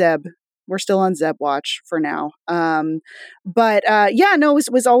no Zeb. We're still on Zeb watch for now. Was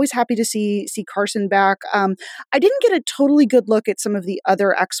always happy to see Carson back. I didn't get a totally good look at some of the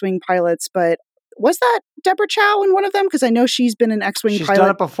other X-Wing pilots, but was that Deborah Chow in one of them? Because I know she's been an X-Wing pilot. She's done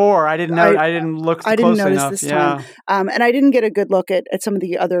it before. I didn't know. I didn't look closely enough. I didn't notice this time. And I didn't get a good look at some of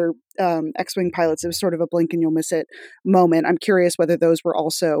the other X-Wing pilots. It was sort of a blink and you'll miss it moment. I'm curious whether those were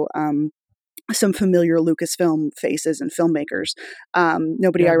also some familiar Lucasfilm faces and filmmakers.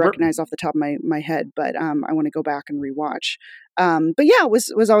 Nobody I recognize off the top of my head, but I want to go back and rewatch.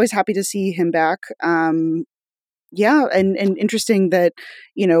 Was always happy to see him back. And interesting that,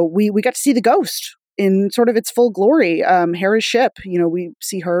 we got to see the Ghost in sort of its full glory. Hera's ship, we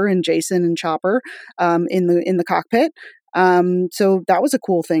see her and Jason and Chopper in the cockpit. So that was a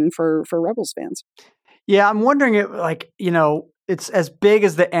cool thing for Rebels fans. Yeah, I'm wondering it's as big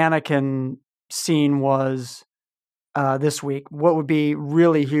as the Anakin scene was this week. What would be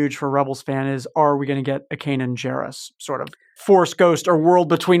really huge for Rebels fan is, are we going to get a Kanan Jarrus sort of Force Ghost or World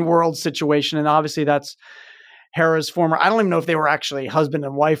Between Worlds situation? And obviously that's Hera's former, I don't even know if they were actually husband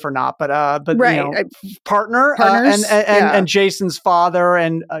and wife or not, but Right. you know, partners, and Jason's father,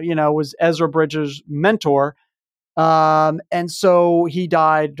 and was Ezra Bridger's mentor. And so he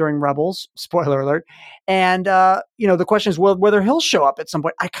died during Rebels, spoiler alert. And, the question is whether he'll show up at some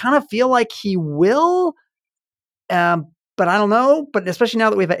point. I kind of feel like he will, but I don't know. But especially now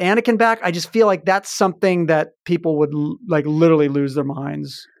that we have Anakin back, I just feel like that's something that people would like literally lose their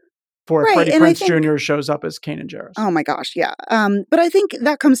minds for if Freddie Prinze Jr. shows up as Kanan Jarrus. Oh my gosh, yeah. But I think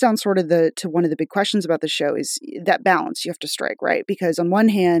that comes down sort of to one of the big questions about the show is that balance you have to strike, right? Because on one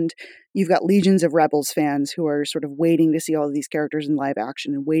hand, you've got legions of Rebels fans who are sort of waiting to see all of these characters in live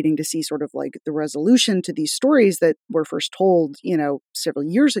action and waiting to see sort of like the resolution to these stories that were first told, several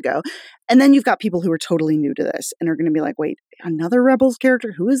years ago. And then you've got people who are totally new to this and are going to be like, wait, another Rebels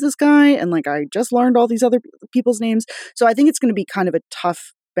character? Who is this guy? And like, I just learned all these other people's names. So I think it's going to be kind of a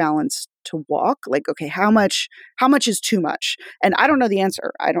tough balance to walk. Like, okay, how much is too much? And I don't know the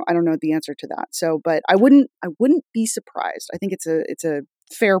answer. I don't know the answer to that. So, but I wouldn't be surprised. I think it's a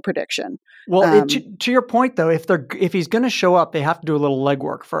fair prediction. Well, to your point though, if he's going to show up, they have to do a little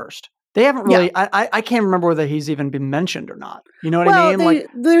legwork first. They haven't really. Yeah. I can't remember whether he's even been mentioned or not. You know what I mean?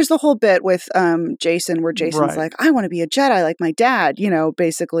 There's the whole bit with Jason where Jason's like, I want to be a Jedi like my dad.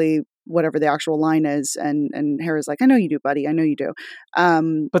 Basically whatever the actual line is, and Hera's like, I know you do, buddy. I know you do.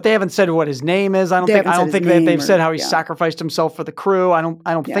 But they haven't said what his name is. I don't think they've said how he sacrificed himself for the crew. I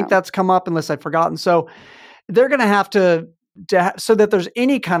don't think that's come up unless I've forgotten. So they're going to have to so that there's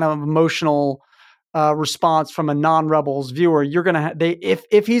any kind of emotional response from a non-Rebels viewer. You're going to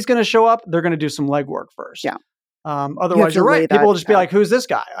if he's going to show up, they're going to do some legwork first. Yeah. Otherwise, you're right. People will just be like, "Who's this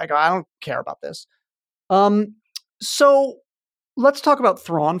guy?" I go, "I don't care about this." So let's talk about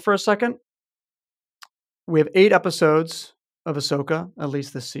Thrawn for a second. We have 8 episodes of Ahsoka, at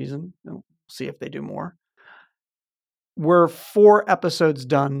least this season. We'll see if they do more. We're 4 episodes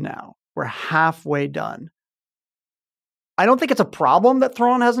done now. We're halfway done. I don't think it's a problem that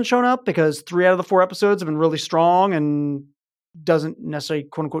Thrawn hasn't shown up because 3 out of the 4 episodes have been really strong and doesn't necessarily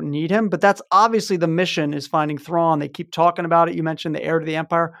quote unquote need him. But that's obviously the mission is finding Thrawn. They keep talking about it. You mentioned the heir to the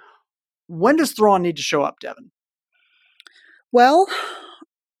Empire. When does Thrawn need to show up, Devin? Well,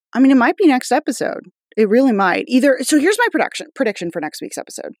 I mean, it might be next episode. It really might. So here's my prediction for next week's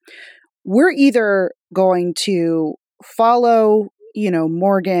episode. We're either going to follow,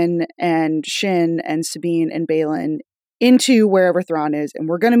 Morgan and Shin and Sabine and Baylan into wherever Thrawn is, and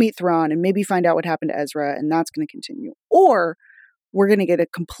we're going to meet Thrawn and maybe find out what happened to Ezra, and that's going to continue. Or we're going to get a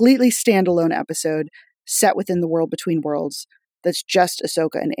completely standalone episode set within the world between worlds that's just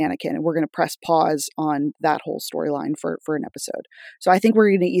Ahsoka and Anakin, and we're going to press pause on that whole storyline for an episode. So I think we're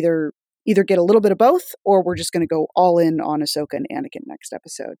going to either get a little bit of both, or we're just going to go all in on Ahsoka and Anakin next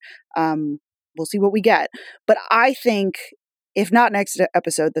episode. We'll see what we get. But I think if not next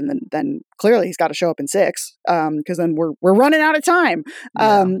episode, then clearly he's got to show up in 6, because then we're running out of time.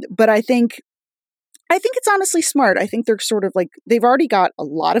 But I think it's honestly smart. I think they're sort of like, they've already got a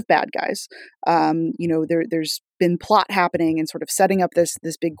lot of bad guys. There's been plot happening and sort of setting up this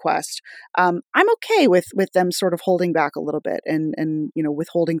big quest. I'm okay with them sort of holding back a little bit and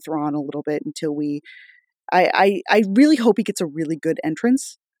withholding Thrawn a little bit until I really hope he gets a really good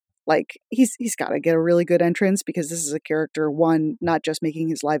entrance. Like he's got to get a really good entrance, because this is a character, one, not just making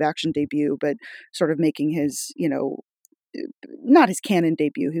his live action debut, but sort of making his, not his canon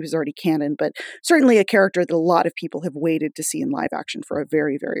debut. He was already canon, but certainly a character that a lot of people have waited to see in live action for a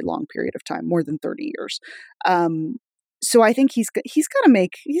very, very long period of time, more than 30 years. So I think he's got to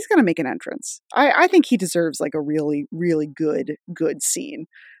make an entrance. I think he deserves like a really, really good scene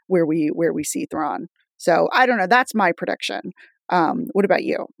where we see Thrawn. So I don't know. That's my prediction. What about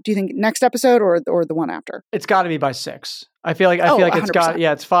you? Do you think next episode or the one after? It's got to be by 6. I feel like it's 100%.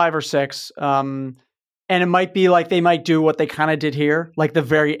 It's 5 or 6. And it might be like they might do what they kind of did here, like the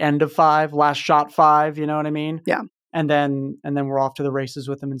very end of 5, last shot 5. You know what I mean? Yeah. And then we're off to the races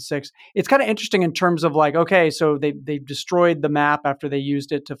with them in 6. It's kind of interesting in terms of like, okay, so they destroyed the map after they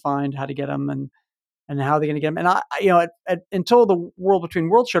used it to find how to get them and how they're going to get them. And I until the World Between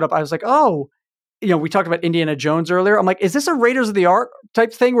Worlds showed up, I was like, oh. We talked about Indiana Jones earlier. I'm like, is this a Raiders of the Ark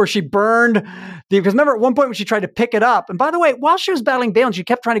type thing where she burned because remember at one point when she tried to pick it up, and by the way, while she was battling Baylan, she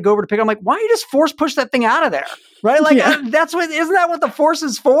kept trying to go over to pick it up. I'm like, why don't you just force push that thing out of there? Right? Like, isn't that what the force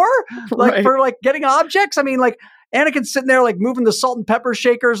is for? Like, right. For like getting objects? I mean, like, Anakin's sitting there like moving the salt and pepper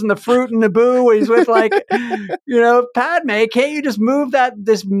shakers and the fruit and Naboo. He's with like, Padme, can't you just move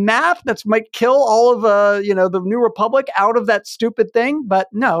this map that might kill all of, the New Republic out of that stupid thing? But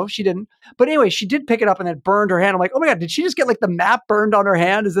no, she didn't. But anyway, she did pick it up and it burned her hand. I'm like, oh my God, did she just get like the map burned on her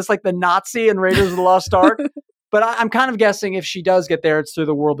hand? Is this like the Nazi in Raiders of the Lost Ark? But I'm kind of guessing if she does get there, it's through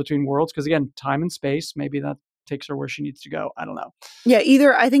the world between worlds. Because again, time and space, maybe that takes her where she needs to go. I don't know. Yeah,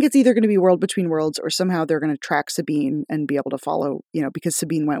 I think it's either going to be world between worlds or somehow they're going to track Sabine and be able to follow, because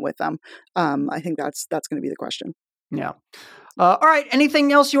Sabine went with them. I think that's going to be the question. Yeah. All right.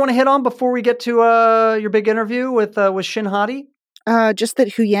 Anything else you want to hit on before we get to your big interview with Shin Hati? Just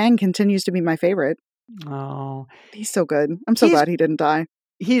that Hu Yang continues to be my favorite. Oh, he's so good. I'm so glad he didn't die.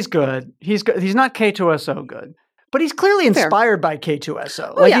 He's good. He's good. He's not K2SO good, but he's clearly inspired by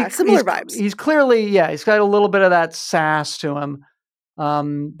K2SO. Oh, similar vibes. He's clearly, he's got a little bit of that sass to him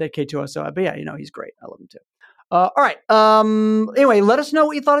that K2SO. But he's great. I love him too. All right. Anyway, let us know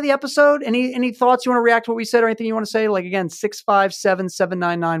what you thought of the episode. Any thoughts you want to react to what we said or anything you want to say? Like again,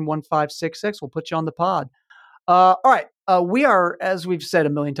 657-799-1566. We'll put you on the pod. All right. We are, as we've said a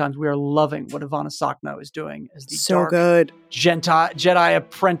million times, we are loving what Ivanna Sakhno is doing as the dark Jedi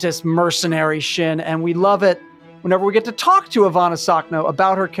apprentice mercenary Shin. And we love it whenever we get to talk to Ivanna Sakhno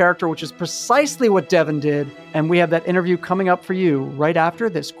about her character, which is precisely what Devin did. And we have that interview coming up for you right after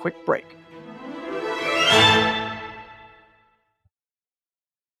this quick break.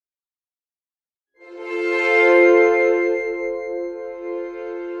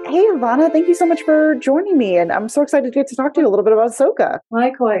 Hey, Ivanna, thank you so much for joining me. And I'm so excited to get to talk to you a little bit about Ahsoka.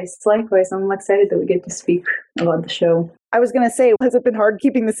 Likewise. I'm excited that we get to speak about the show. I was going to say, has it been hard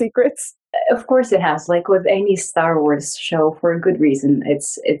keeping the secrets? Of course it has. Like with any Star Wars show, for a good reason, it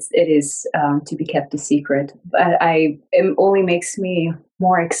is to be kept a secret. But it only makes me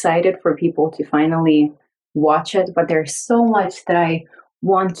more excited for people to finally watch it. But there's so much that I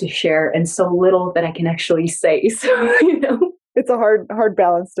want to share and so little that I can actually say. So, It's a hard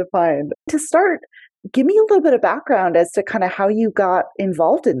balance to find. To start, give me a little bit of background as to kind of how you got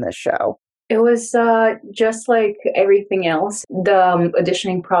involved in this show. It was just like everything else. The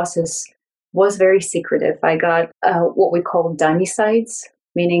auditioning process was very secretive. I got what we call dummy sides,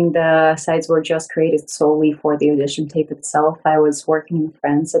 meaning the sides were just created solely for the audition tape itself. I was working in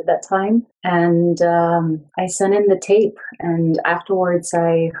France at that time, and I sent in the tape. And afterwards,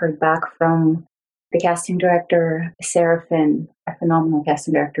 I heard back from the casting director, Sarah Finn, a phenomenal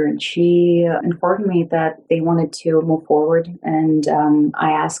casting director, and she informed me that they wanted to move forward. And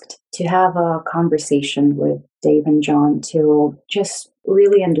I asked to have a conversation with Dave and John to just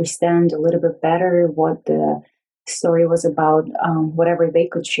really understand a little bit better what the story was about, whatever they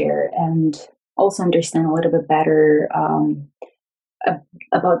could share, and also understand a little bit better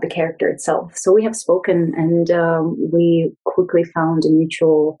about the character itself. So we have spoken, and we quickly found a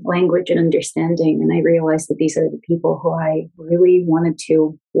mutual language and understanding. And I realized that these are the people who I really wanted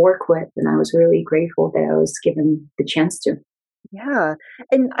to work with. And I was really grateful that I was given the chance to. Yeah.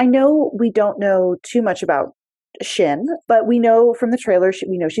 And I know we don't know too much about Shin, but we know from the trailer,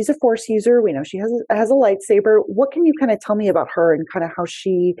 we know she's a Force user. We know she has a lightsaber. What can you kind of tell me about her and kind of how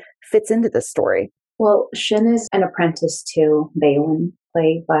she fits into this story? Well, Shin is an apprentice to Balin,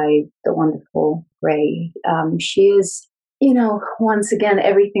 played by the wonderful Rey. She is, once again,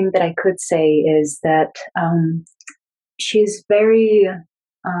 everything that I could say is that she's very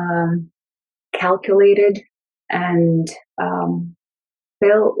calculated, and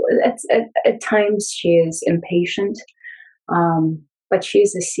at times she is impatient, but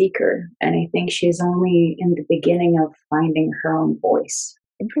she's a seeker, and I think she's only in the beginning of finding her own voice.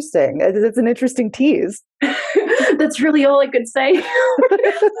 Interesting. It's an interesting tease. That's really all I could say.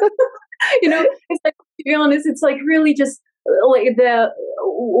 It's like, to be honest, it's like really just like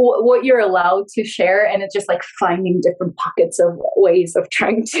what you're allowed to share, and it's just like finding different pockets of ways of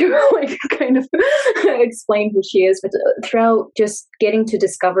trying to like kind of explain who she is. But throughout just getting to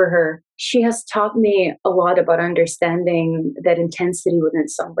discover her, she has taught me a lot about understanding that intensity within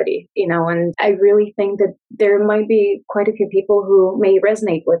somebody, and I really think that there might be quite a few people who may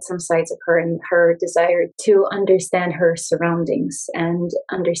resonate with some sides of her and her desire to understand her surroundings and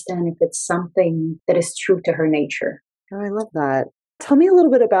understand if it's something that is true to her nature. Oh, I love that. Tell me a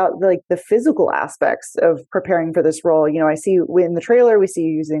little bit about like the physical aspects of preparing for this role. I see in the trailer, we see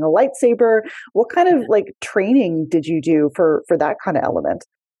you using a lightsaber. What kind of like training did you do for that kind of element?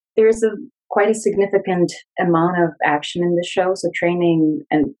 There's quite a significant amount of action in the show. So training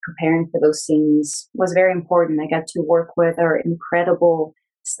and preparing for those scenes was very important. I got to work with our incredible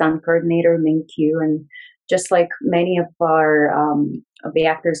stunt coordinator, Ming Q, and just like many of the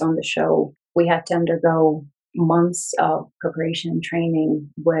actors on the show, we had to undergo months of preparation and training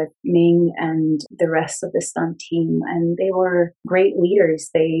with Ming and the rest of the stunt team, and they were great leaders.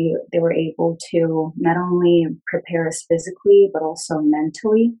 They were able to not only prepare us physically but also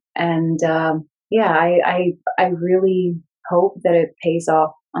mentally, and I really hope that it pays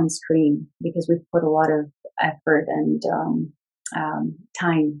off on screen, because we've put a lot of effort and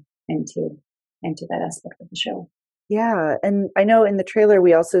time into that aspect of the show. Yeah, and I know in the trailer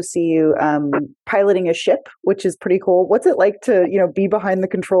we also see you piloting a ship, which is pretty cool. What's it like to, be behind the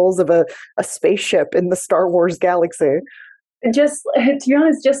controls of a spaceship in the Star Wars galaxy? Just to be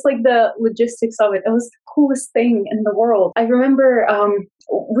honest, just like the logistics of it was the coolest thing in the world. I remember,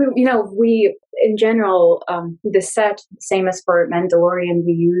 we in general, the set, same as for Mandalorian,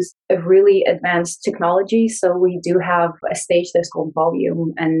 we use a really advanced technology. So we do have a stage that's called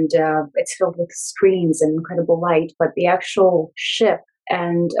Volume, and it's filled with screens and incredible light. But the actual ship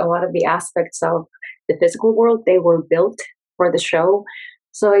and a lot of the aspects of the physical world, they were built for the show.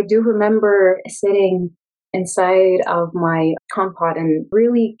 So I do remember sitting inside of my compod and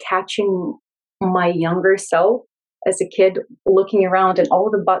really catching my younger self as a kid, looking around and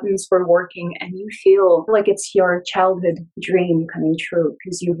all the buttons were working, and you feel like it's your childhood dream coming true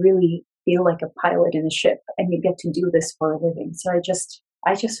because you really feel like a pilot in a ship and you get to do this for a living. So I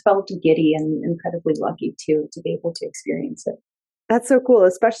just felt giddy and incredibly lucky to be able to experience it. That's so cool,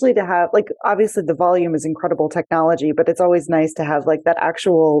 especially to have, obviously the Volume is incredible technology, but it's always nice to have that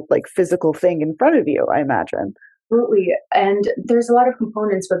actual physical thing in front of you, I imagine. Absolutely. And there's a lot of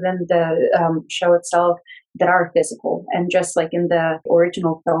components within the show itself that are physical. And just like in the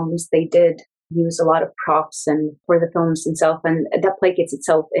original films, they did use a lot of props and for the films itself, and that placates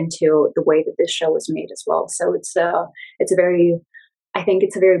itself into the way that this show is made as well. So I think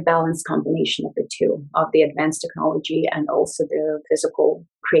it's a very balanced combination of the two, of the advanced technology and also the physical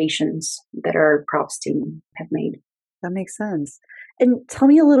creations that our props team have made. That makes sense. And tell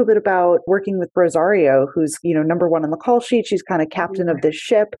me a little bit about working with Rosario, who's, number one on the call sheet. She's kind of captain of this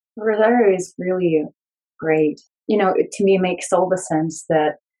ship. Rosario is really great. To me, it makes all the sense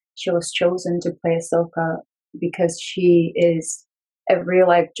that she was chosen to play Ahsoka because she is a real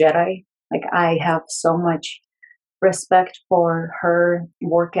life Jedi. I have so much respect for her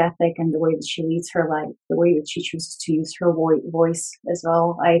work ethic and the way that she leads her life, the way that she chooses to use her voice as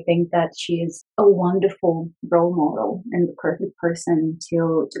well. I think that she is a wonderful role model and the perfect person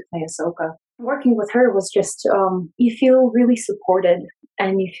to play Ahsoka. Working with her was just, you feel really supported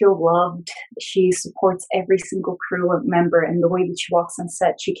and you feel loved. She supports every single crew member, and the way that she walks on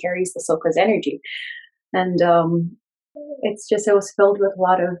set, she carries Ahsoka's energy. And it was filled with a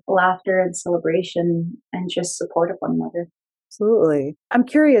lot of laughter and celebration and just support of one another. Absolutely. I'm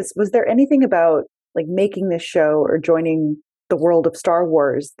curious, was there anything about making this show or joining the world of Star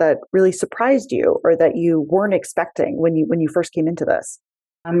Wars that really surprised you or that you weren't expecting when you first came into this?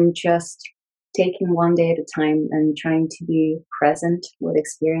 I'm just taking one day at a time and trying to be present with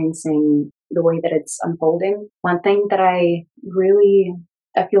experiencing the way that it's unfolding. One thing that I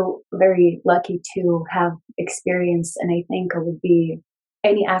feel very lucky to have experienced, and I think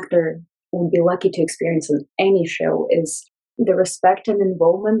any actor would be lucky to experience in any show, is the respect and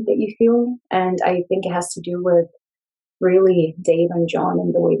involvement that you feel. And I think it has to do with really Dave and John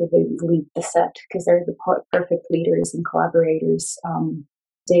and the way that they lead the set, because they're the perfect leaders and collaborators.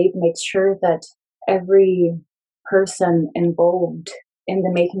 Dave makes sure that every person involved in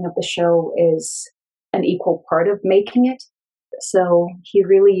the making of the show is an equal part of making it. So he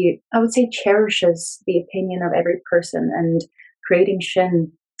really, I would say, cherishes the opinion of every person. And creating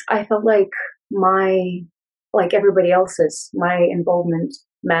Shin, I felt like everybody else's, my involvement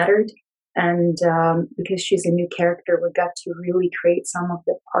mattered. And because she's a new character, we got to really create some of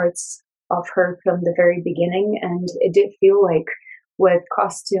the parts of her from the very beginning. And it did feel like with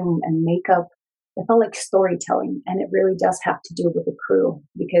costume and makeup, it felt like storytelling. And it really does have to do with the crew,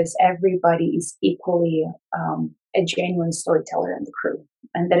 because everybody is equally a genuine storyteller in the crew.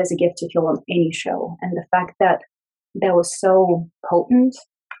 And that is a gift to feel on any show. And the fact that that was so potent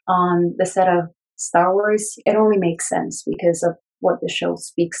on the set of Star Wars, it only makes sense because of what the show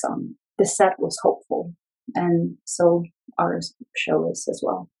speaks on. The set was hopeful, and so our show is as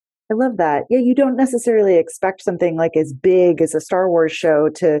well. I love that. Yeah, you don't necessarily expect something like as big as a Star Wars show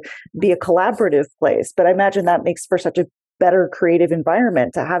to be a collaborative place, but I imagine that makes for such a better creative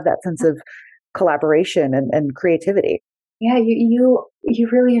environment to have that sense of collaboration and creativity. Yeah, you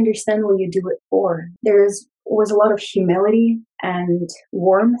really understand what you do it for. Was a lot of humility and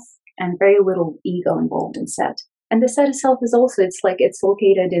warmth and very little ego involved in set. And the set itself is also, it's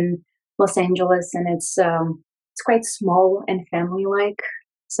located in Los Angeles, and it's quite small and family-like.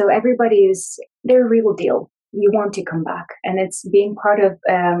 So they're a real deal. You want to come back. And it's being part of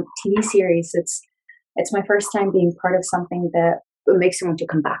TV series. It's my first time being part of something that makes you want to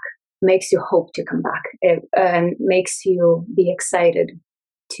come back, makes you hope to come back, and makes you be excited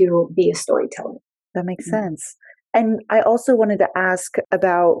to be a storyteller. That makes sense. And I also wanted to ask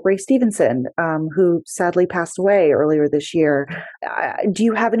about Ray Stevenson, who sadly passed away earlier this year. Do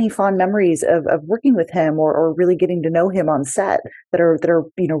you have any fond memories of working with him or really getting to know him on set that are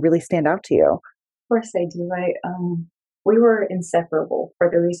really stand out to you? Of course I do. We were inseparable for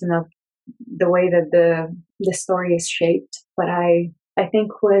the reason of the way that the story is shaped. But I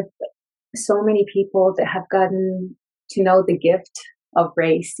think with so many people that have gotten to know the gift of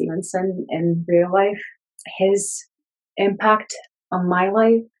Ray Stevenson in real life, his impact on my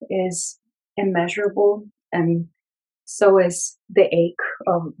life is immeasurable, and so is the ache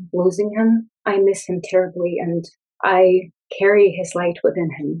of losing him. I miss him terribly, and I carry his light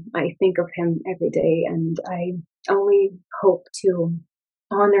within him. I think of him every day, and I only hope to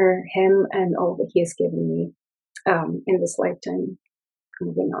honor him and all that he has given me in this lifetime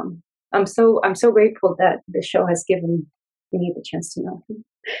moving on. I'm so grateful that the show has given me the chance to know him.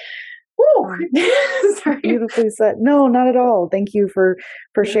 Sorry. Beautifully said. No, not at all. Thank you for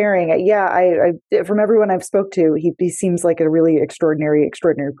sharing. Yeah, I from everyone I've spoke to, he seems like a really extraordinary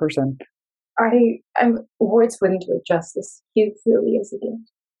person. I'm words wouldn't do it justice. He really is a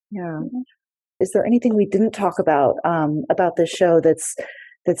gift. Yeah. Is there anything we didn't talk about this show that's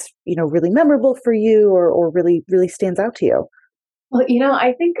really memorable for you or really stands out to you? Well,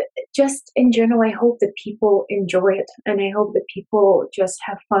 I think just in general, I hope that people enjoy it, and I hope that people just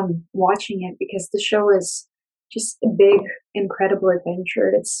have fun watching it, because the show is just a big, incredible adventure.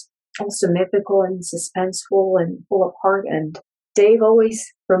 It's also mythical and suspenseful and full of heart. And Dave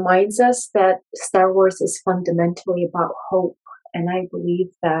always reminds us that Star Wars is fundamentally about hope, and I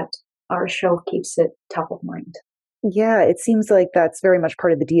believe that our show keeps it top of mind. Yeah, it seems like that's very much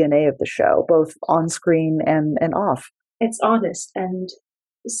part of the DNA of the show, both on screen and off. It's honest, and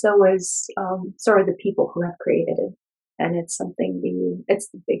so are the people who have created it. And it's it's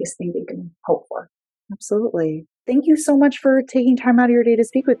the biggest thing we can hope for. Absolutely. Thank you so much for taking time out of your day to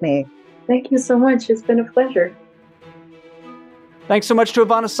speak with me. Thank you so much. It's been a pleasure. Thanks so much to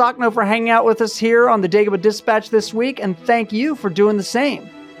Ivanna Sakhno for hanging out with us here on the Dagobah Dispatch this week, and thank you for doing the same.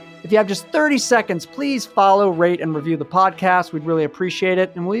 If you have just 30 seconds, please follow, rate, and review the podcast. We'd really appreciate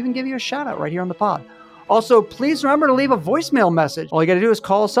it, and we'll even give you a shout out right here on the pod. Also, please remember to leave a voicemail message. All you got to do is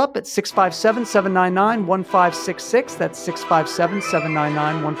call us up at 657-799-1566. That's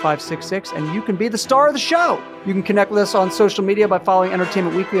 657-799-1566, and you can be the star of the show. You can connect with us on social media by following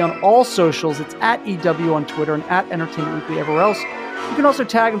Entertainment Weekly on all socials. It's at EW on Twitter and at Entertainment Weekly everywhere else. You can also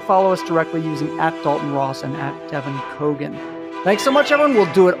tag and follow us directly using at Dalton Ross and at Devin Kogan. Thanks so much, everyone.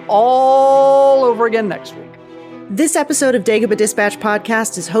 We'll do it all over again next week. This episode of Dagobah Dispatch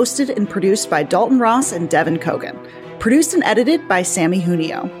Podcast is hosted and produced by Dalton Ross and Devin Kogan. Produced and edited by Sammy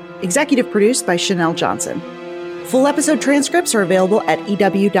Junio. Executive produced by Chanel Johnson. Full episode transcripts are available at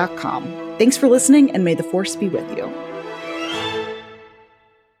EW.com. Thanks for listening, and may the Force be with you.